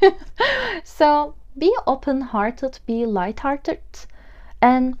 Okay. So be open-hearted, be light-hearted,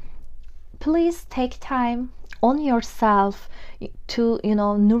 and please take time on yourself to, you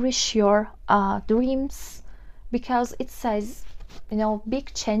know, nourish your dreams, because it says, you know,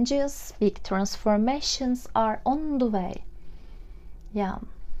 big changes, big transformations are on the way. Yeah.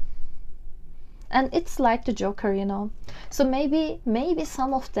 And it's like the Joker, you know. So maybe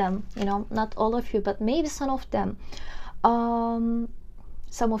some of them, you know, not all of you, but maybe some of them,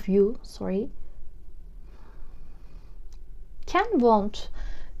 some of you, sorry, can want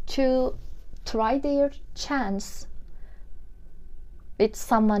to try their chance with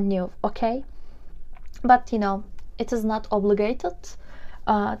someone new. Okay, but you know, it is not obligated.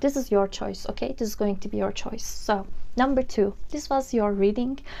 This is your choice. Okay, this is going to be your choice. So number 2, this was your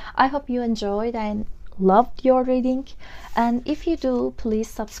reading. I hope you enjoyed and loved your reading, and if you do, please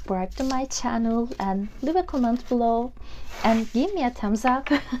subscribe to my channel and leave a comment below and give me a thumbs up.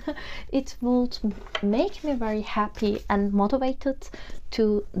 It would make me very happy and motivated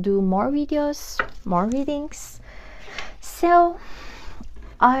to do more videos, more readings. So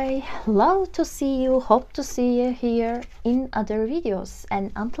I love to see you, hope to see you here in other videos,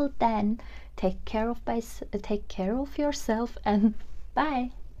 and until then, take care of yourself, and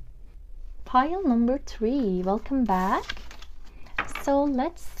bye. Pile number 3, welcome back. So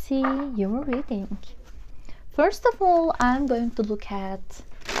let's see your reading. First of all, I'm going to look at,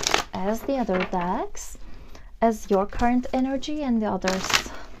 as the other decks, as your current energy and the others'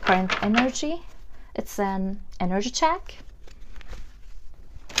 current energy. It's an energy check.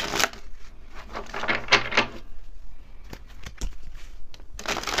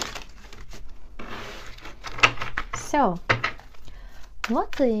 So,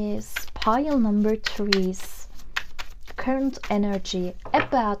 what is pile number 3's current energy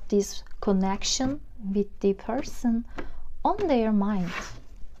about this connection with the person on their mind?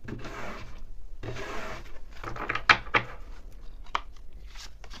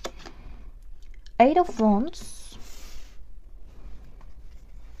 Eight of Wands,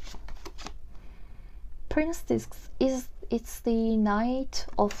 Princess is, it's the Knight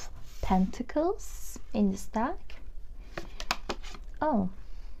of Pentacles in this deck. Oh,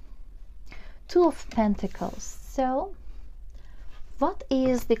 Two of Pentacles. So what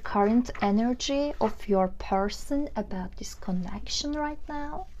is the current energy of your person about this connection right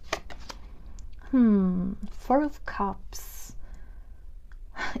now? Four of Cups.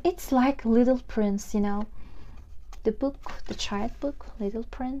 It's like Little Prince, you know, the book, the child book, Little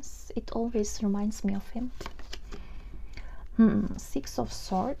Prince. It always reminds me of him. Six of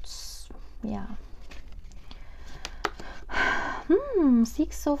Swords. Yeah.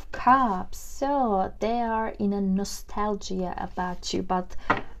 Six of Cups. So they are in a nostalgia about you, but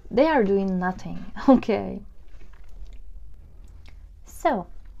they are doing nothing. Okay. So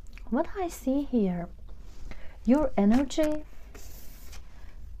what I see here, your energy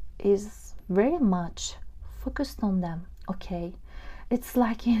is very much focused on them. Okay, it's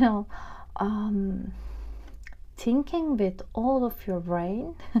like, you know, thinking with all of your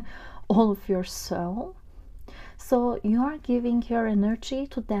brain, all of your soul. So you are giving your energy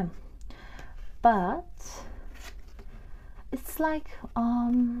to them, but it's like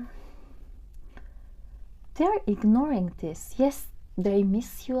they're ignoring this. Yes, they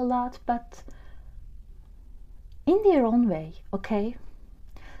miss you a lot, but in their own way. Okay,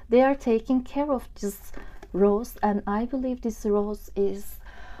 they are taking care of this rose, and I believe this rose is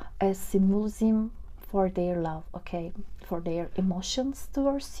a symbolism for their love. Okay, for their emotions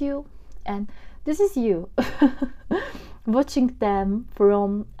towards you. And this is you watching them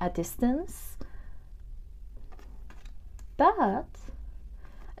from a distance. But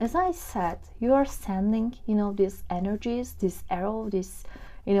as I said, you are sending, you know, these energies, this arrow, this,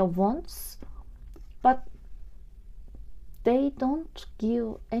 you know, wands, but they don't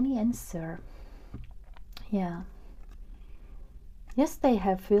give any answer. Yeah. Yes, they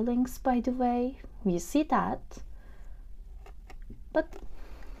have feelings, by the way, we see that, but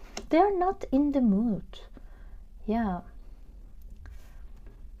they're not in the mood. Yeah.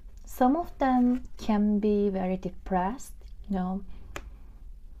 Some of them can be very depressed, you know.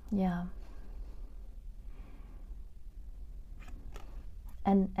 Yeah.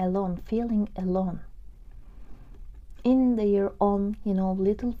 And alone, feeling alone in their own, you know,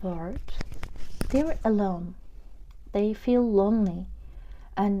 little world. They're alone. They feel lonely,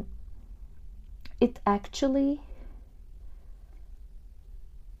 and it actually,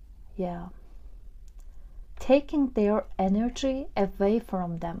 yeah, taking their energy away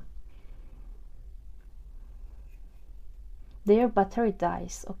from them. Their battery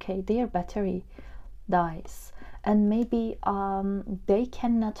dies, okay, their battery dies, and maybe they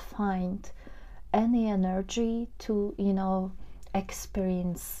cannot find any energy to, you know,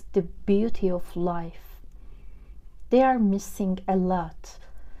 experience the beauty of life. They are missing a lot,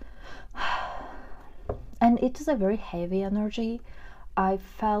 and it is a very heavy energy. I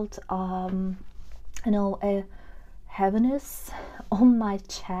felt you know, a heaviness on my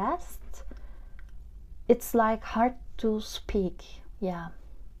chest. It's like hard to speak. Yeah,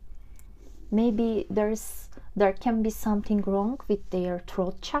 maybe there can be something wrong with their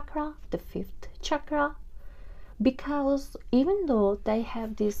throat chakra, the 5th chakra, because even though they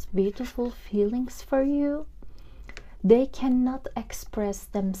have these beautiful feelings for you, they cannot express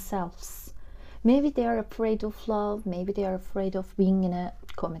themselves. Maybe they are afraid of love, maybe they are afraid of being in a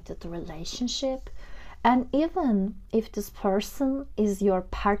committed relationship. And even if this person is your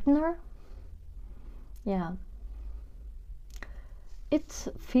partner, yeah, it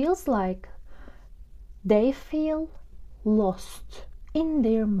feels like they feel lost in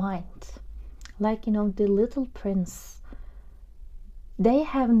their mind, like, you know, the little prince. They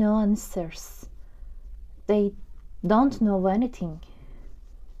have no answers. They don't know anything.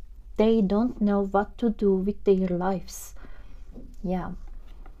 They don't know what to do with their lives. Yeah.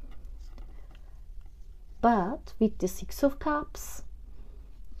 But with the 6 of Cups,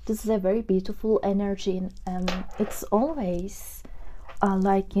 this is a very beautiful energy, and it's always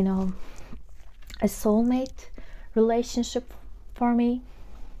like, you know, a soulmate relationship for me.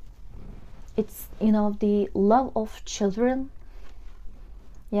 It's, you know, the love of children.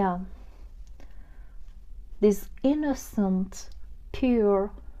 Yeah, this innocent,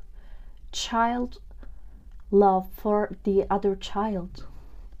 pure child love for the other child.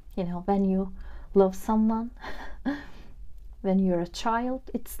 You know, when you love someone when you're a child,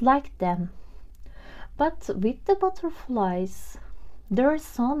 it's like them. But with the butterflies, there is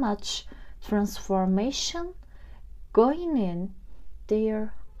so much transformation going in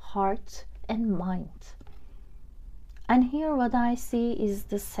their heart and mind. And here what I see is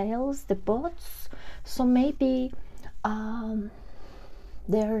the sails, the boats. So maybe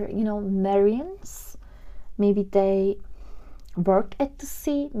they're, you know, marines. Maybe they work at the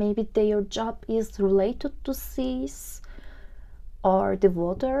sea. Maybe their job is related to seas or the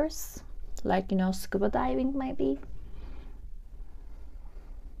waters, like, you know, scuba diving maybe.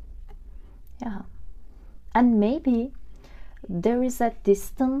 Yeah. And maybe there is a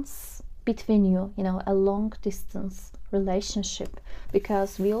distance between you, you know, a long distance relationship,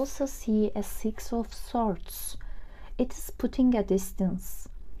 because we also see a 6 of Swords. It is putting a distance.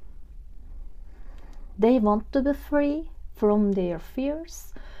 They want to be free from their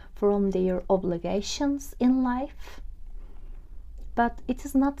fears, from their obligations in life, but it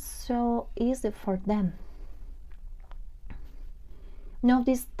is not so easy for them. You know,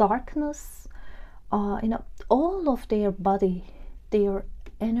 this darkness, you know, all of their body, their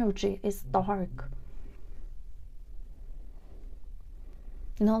energy is dark.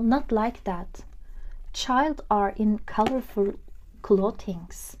 You know, not like that. Child are in colorful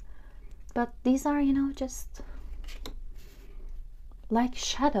clothings, but these are, you know, just like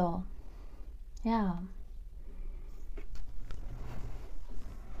shadow. Yeah.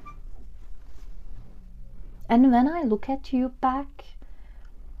 And when I look at you back,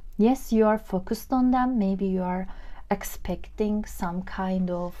 yes, you are focused on them. Maybe you are expecting some kind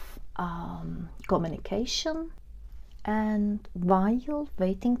of communication, and while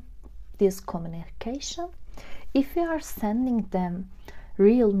waiting this communication, if you are sending them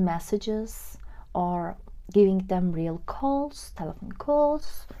real messages or giving them real calls, telephone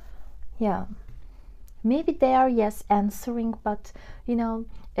calls, yeah, maybe they are, yes, answering, but, you know,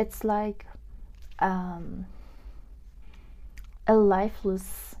 it's like a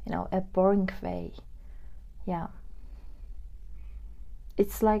lifeless, you know, a boring way. Yeah,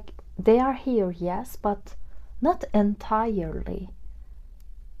 it's like they are here, yes, but not entirely.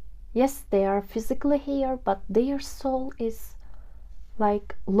 Yes, they are physically here, but their soul is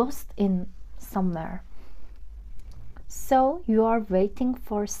like lost in somewhere. So you are waiting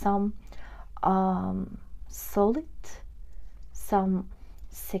for some solid, some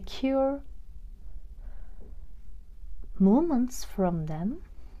secure moments from them.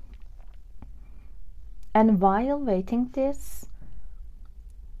 And while waiting this,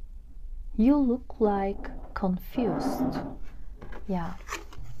 you look like confused. Yeah,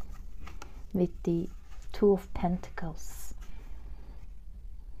 with the Two of Pentacles.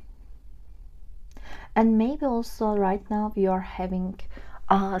 And maybe also right now you are having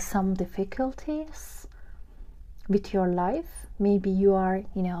some difficulties with your life. Maybe you are,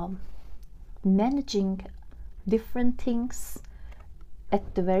 managing different things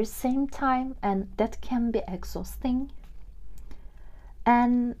at the very same time, and that can be exhausting.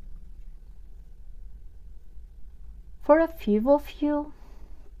 And for a few of you,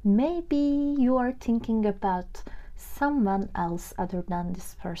 maybe you are thinking about someone else other than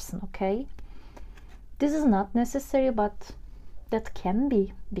this person, okay? This is not necessary, but that can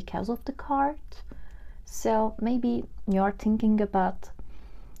be because of the card. So maybe you are thinking about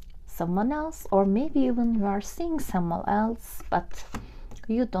someone else, or maybe even you are seeing someone else, but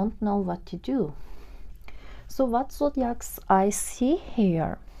you don't know what to do. So what zodiacs I see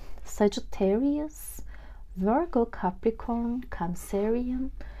here? Sagittarius, Virgo, Capricorn, Cancerian,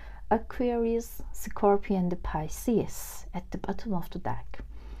 Aquarius, Scorpio, and the Pisces at the bottom of the deck.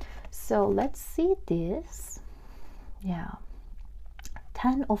 So let's see this. Yeah,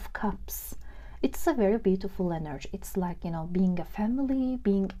 10 of Cups. It's a very beautiful energy. It's like, being a family,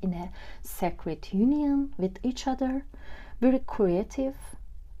 being in a sacred union with each other. Very creative,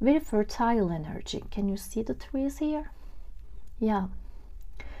 very fertile energy. Can you see the trees here? Yeah,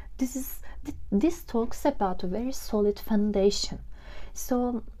 this talks about a very solid foundation.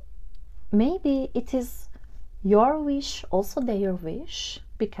 So maybe it is your wish, also their wish,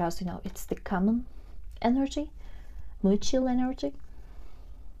 because it's the common energy, mutual energy.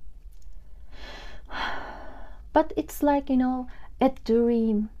 But it's like, a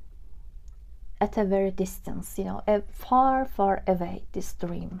dream at a very distance, a far, far away. This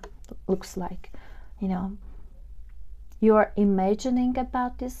dream looks like, you are imagining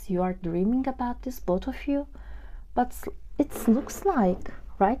about this, you are dreaming about this, both of you. But it looks like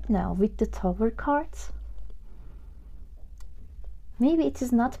right now with the Tower cards, maybe it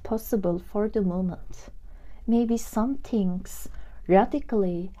is not possible for the moment. Maybe some things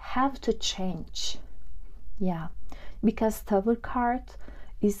radically have to change. Yeah, because Tower card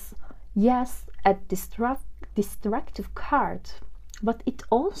is, yes, a destructive card, but it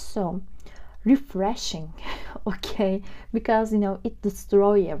also refreshing. Okay, because it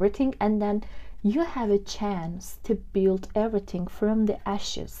destroys everything, and then you have a chance to build everything from the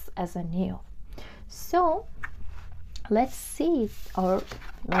ashes as a new. So let's see our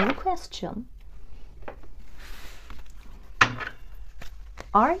another question.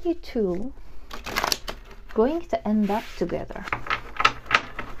 Are you two going to end up together?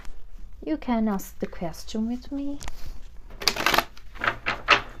 You can ask the question with me.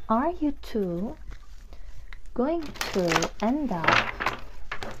 Are you two going to end up?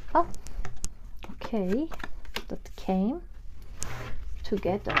 Oh, okay, that came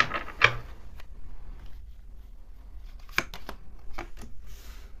together.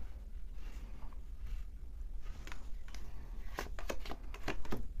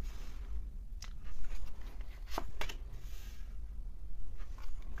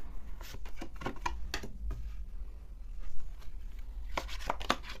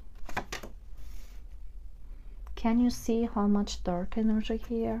 Can you see how much dark energy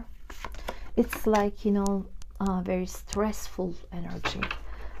here? It's like, very stressful energy.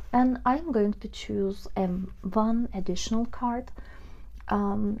 And I'm going to choose one additional card.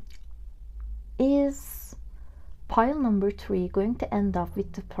 Is pile number 3 going to end up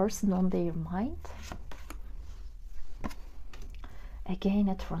with the person on their mind? Again,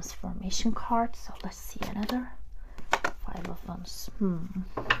 a transformation card. So let's see another. 5 of Wands.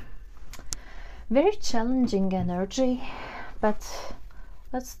 Very challenging energy, but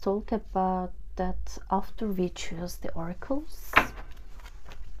let's talk about that after we choose the oracles.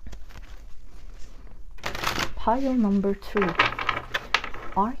 Pile number 3.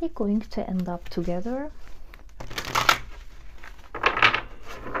 Are you going to end up together?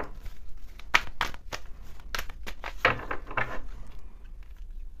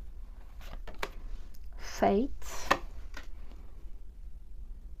 Fate.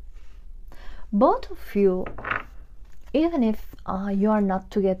 Both of you, even if you are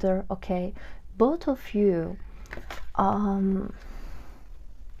not together, okay, both of you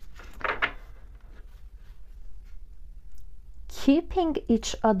keeping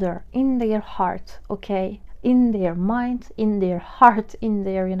each other in their heart, okay, in their mind, in their heart, in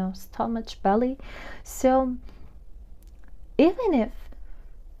their, you know, stomach, belly. So even if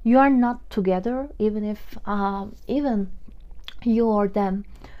you are not together, even if even you or them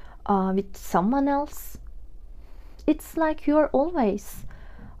with someone else, it's like you're always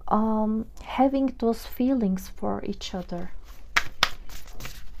having those feelings for each other.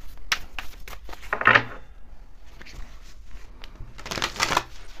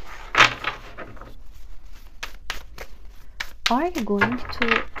 Are you going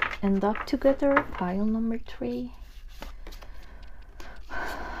to end up together? Pile number 3.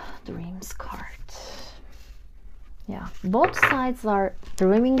 Dreams card. Yeah, both sides are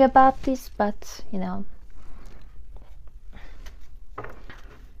dreaming about this, but you know,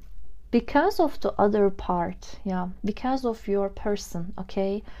 because of the other part, yeah, because of your person,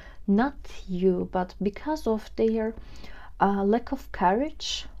 okay, not you, but because of their lack of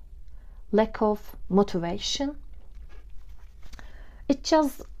courage, lack of motivation, it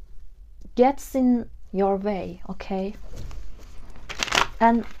just gets in your way, okay,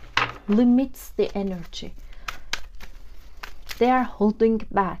 and limits the energy. They are holding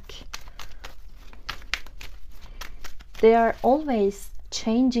back. They are always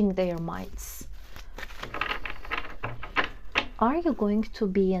changing their minds. Are you going to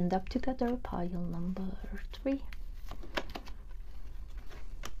be end up together? Pile number 3.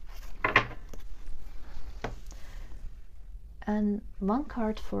 And one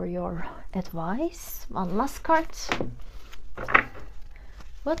card for your advice. One last card.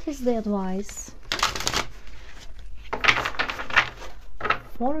 What is the advice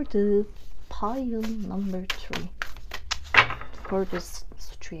for the pile number 3 for this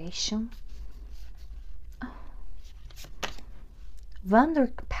situation? Wander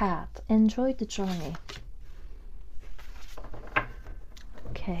path, enjoy the journey.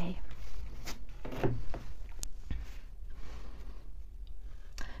 Okay.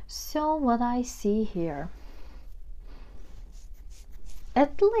 So what I see here,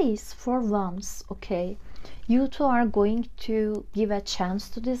 at least for once, okay, you two are going to give a chance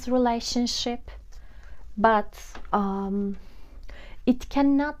to this relationship, but it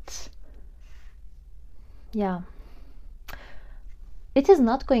cannot, yeah, it is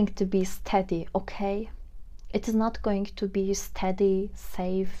not going to be steady, okay? It is not going to be steady,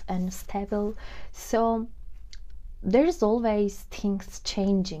 safe and stable. So there's always things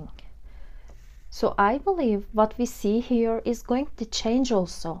changing. So I believe what we see here is going to change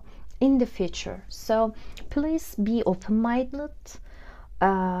also in the future. So please be open-minded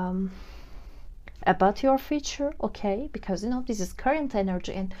about your future, okay? Because you know, this is current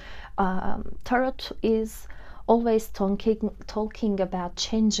energy, and tarot is always talking about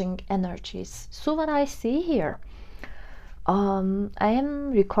changing energies. So what I see here, I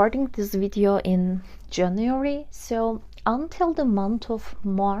am recording this video in January, so until the month of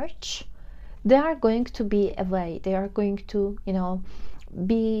March they are going to be away. They are going to, you know,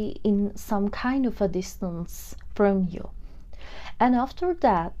 be in some kind of a distance from you, and after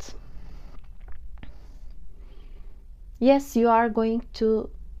that, yes, you are going to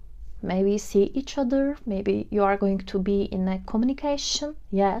maybe see each other, maybe you are going to be in a communication,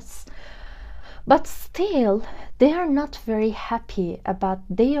 yes, but still they are not very happy about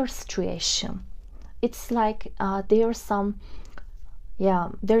their situation. It's like there's some, yeah,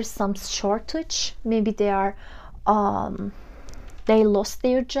 there's some shortage. Maybe they are they lost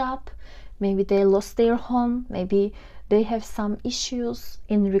their job, maybe they lost their home, maybe they have some issues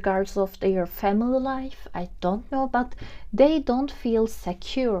in regards of their family life, I don't know, but they don't feel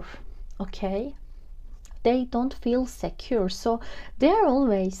secure, okay? They don't feel secure, so they're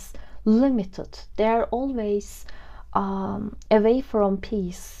always limited, they're always away from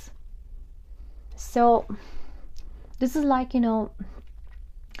peace. So this is like, you know,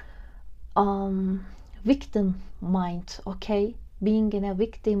 victim mind, okay, being in a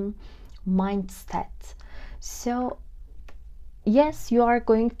victim mindset. So yes, you are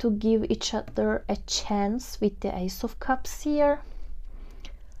going to give each other a chance with the Ace of Cups here,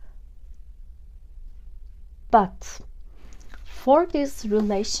 but for this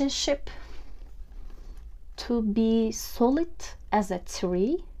relationship to be solid as a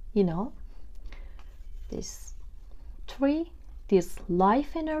tree, you know, this tree, this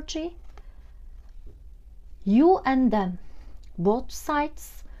life energy, you and them, both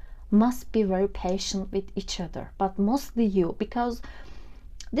sides, must be very patient with each other, but mostly you, because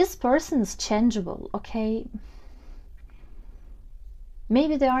this person is changeable, okay?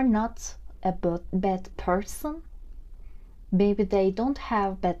 Maybe they are not a bad person. Maybe they don't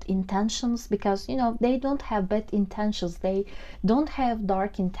have bad intentions, because they don't have bad intentions, they don't have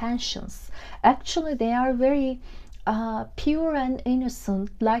dark intentions. Actually, they are very pure and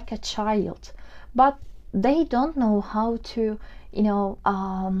innocent, like a child, but they don't know how to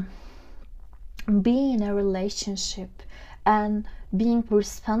be in a relationship and being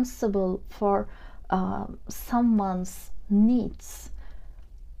responsible for someone's needs.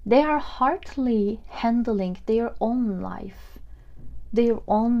 They are hardly handling their own life, their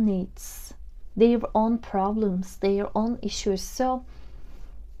own needs, their own problems, their own issues. So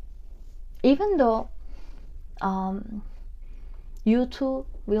even though you two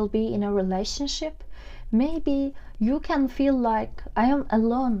will be in a relationship, maybe you can feel like I am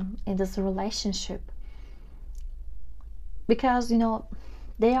alone in this relationship, because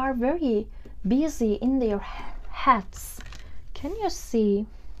they are very busy in their heads. Can you see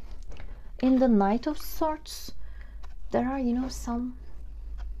in the Knight of Swords there are some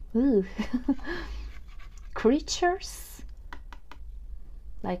creatures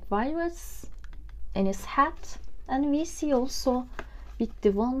like violets in his hat, and we see also with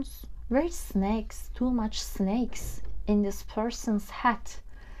the wands very snakes, too much snakes in this person's hat.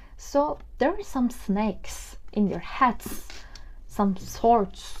 So there are some snakes in their hats, some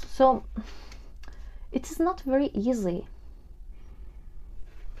swords. So it is not very easy.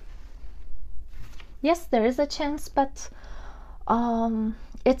 Yes, there is a chance, but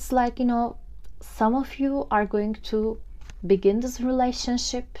it's like some of you are going to begin this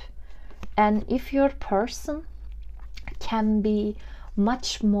relationship, and if your person can be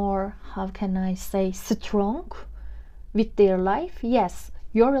much more, how can I say, strong with their life, yes,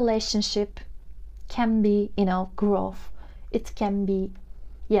 your relationship can be growth. It can be,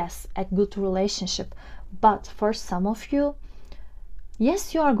 yes, a good relationship. But for some of you,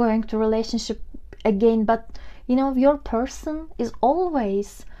 yes, you are going to relationship again, but your person is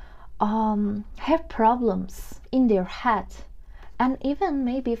always have problems in their head. And even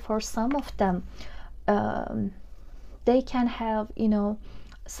maybe for some of them, they can have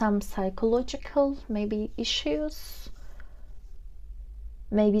some psychological maybe issues,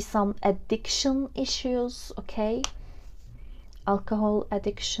 maybe some addiction issues, okay, alcohol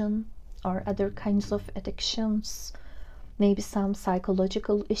addiction or other kinds of addictions, maybe some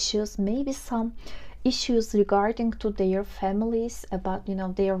psychological issues, maybe some issues regarding to their families, about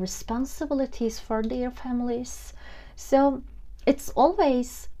their responsibilities for their families. So it's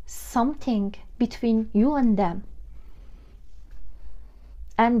always something between you and them.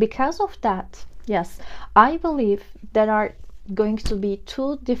 And because of that, yes, I believe there are going to be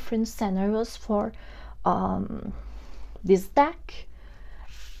two different scenarios for this deck.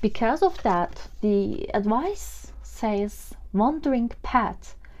 Because of that, the advice says wandering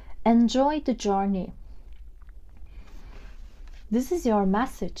path, enjoy the journey. This is your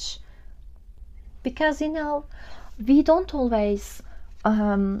message, because we don't always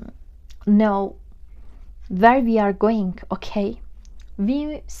know where we are going, okay?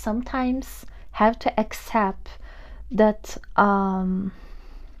 We sometimes have to accept that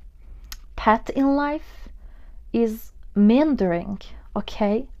path in life is meandering,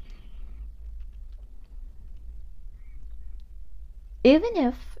 okay? Even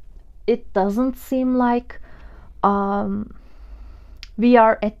if it doesn't seem like we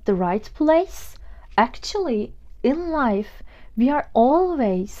are at the right place, actually in life we are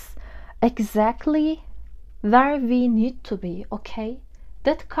always exactly where we need to be, okay?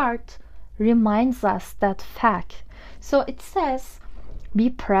 That card reminds us that fact. So it says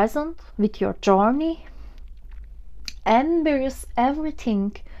be present with your journey, embrace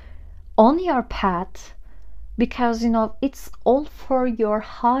everything on your path, because it's all for your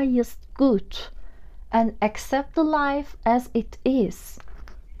highest good, and accept the life as it is.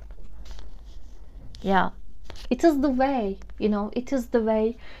 Yeah, it is the way, it is the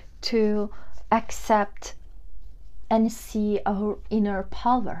way to accept and see our inner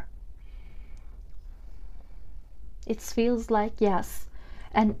power. It feels like, yes,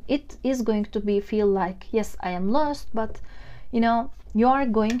 and it is going to be feel like, yes, I am lost, but you are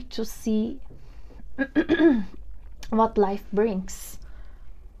going to see what life brings.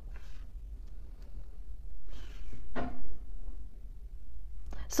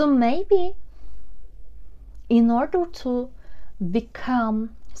 So maybe in order to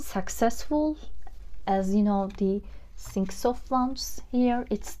become successful, as the Six of Wands here,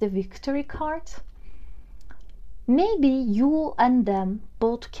 it's the victory card, maybe you and them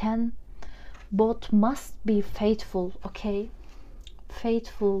both must be faithful, okay?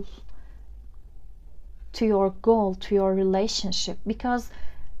 Faithful to your goal, to your relationship, because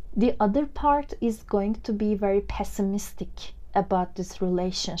the other part is going to be very pessimistic about this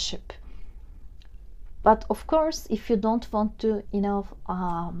relationship. But of course, if you don't want to,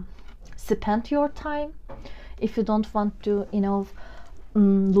 spend your time, if you don't want to,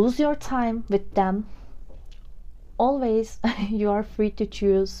 lose your time with them, always you are free to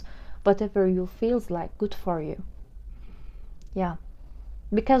choose whatever you feels like good for you. Yeah,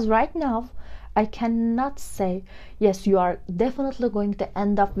 because right now I cannot say yes, you are definitely going to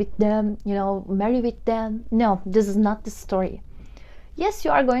end up with them, marry with them. No, this is not the story. Yes,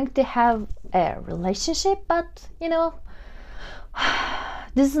 you are going to have a relationship, but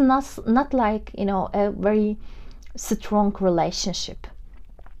this is not like a very strong relationship.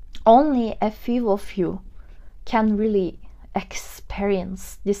 Only a few of you can really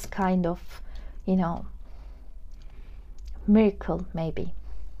experience this kind of miracle, maybe.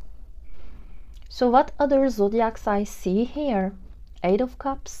 So what other zodiacs I see here? 8 of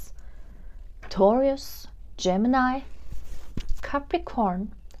Cups, Taurus, Gemini,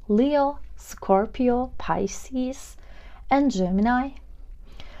 Capricorn, Leo, Scorpio, Pisces, and Gemini.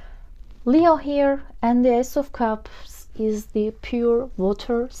 Leo here, and the Ace of Cups is the pure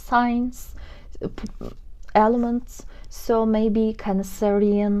water signs, elements. So maybe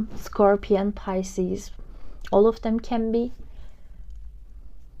Cancerian, Scorpion, Pisces, all of them can be.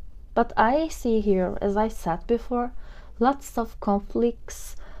 But I see here, as I said before, lots of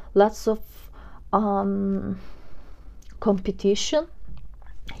conflicts, lots of competition.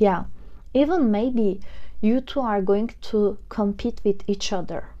 Yeah, even maybe you two are going to compete with each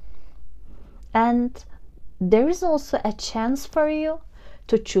other. And there is also a chance for you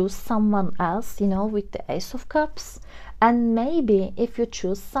to choose someone else, with the Ace of Cups. And maybe if you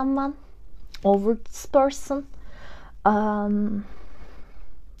choose someone over this person,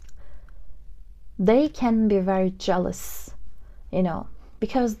 they can be very jealous,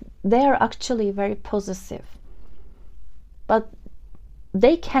 because they are actually very possessive. But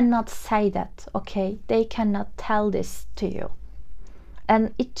they cannot say that, okay? They cannot tell this to you.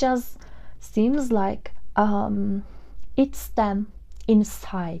 And it just seems like it's them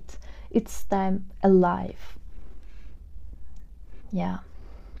inside, it's them alive. Yeah.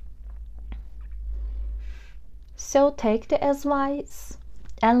 So take the advice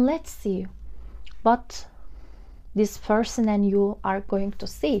and let's see what this person and you are going to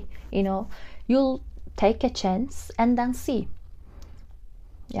see. You'll take a chance and then see.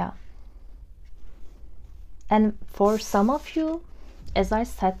 Yeah. And for some of you, as I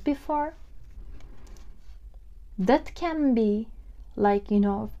said before, that can be like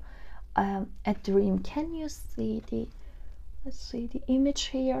a dream. Can you see let's see the image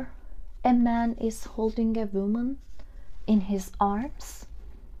here? A man is holding a woman in his arms.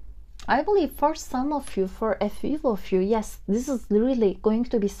 I believe for some of you, for a few of you, yes, this is really going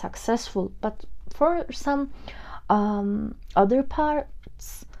to be successful. But for some other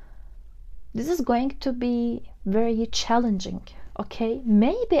parts, this is going to be very challenging. Okay,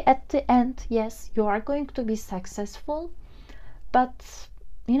 maybe at the end, yes, you are going to be successful, but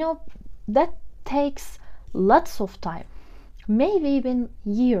that takes lots of time, maybe even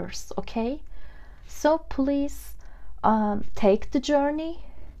years. Okay, so please take the journey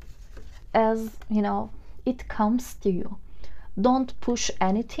as it comes to you. Don't push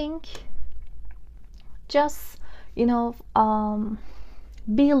anything. Just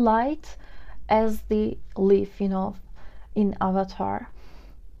be light as the leaf, in Avatar,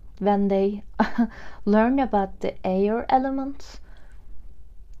 when they learn about the air element.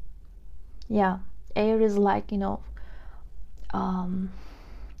 Yeah, air is like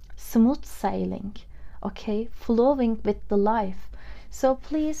smooth sailing, okay, flowing with the life. So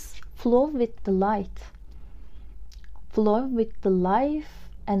please flow with the light, flow with the life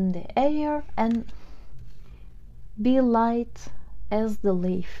and the air, and be light as the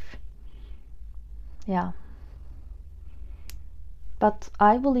leaf. Yeah. But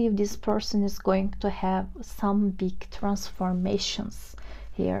I believe this person is going to have some big transformations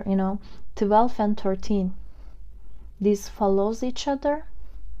here. 12 and 13, this follows each other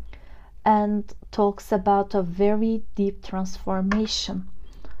and talks about a very deep transformation,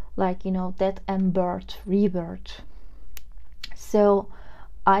 like death and birth, rebirth. So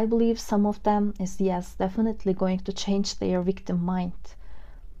I believe some of them is, yes, definitely going to change their victim mind.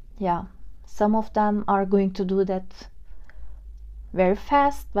 Yeah, some of them are going to do that very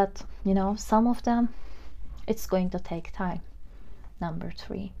fast, but some of them, it's going to take time. Number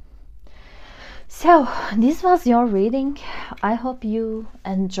 3. So this was your reading. I hope you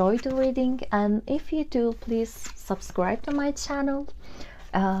enjoyed the reading, and if you do, please subscribe to my channel.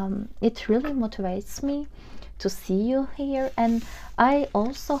 It really motivates me to see you here, and I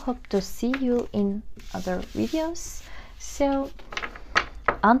also hope to see you in other videos. So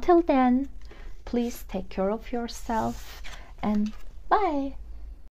until then, please take care of yourself and bye.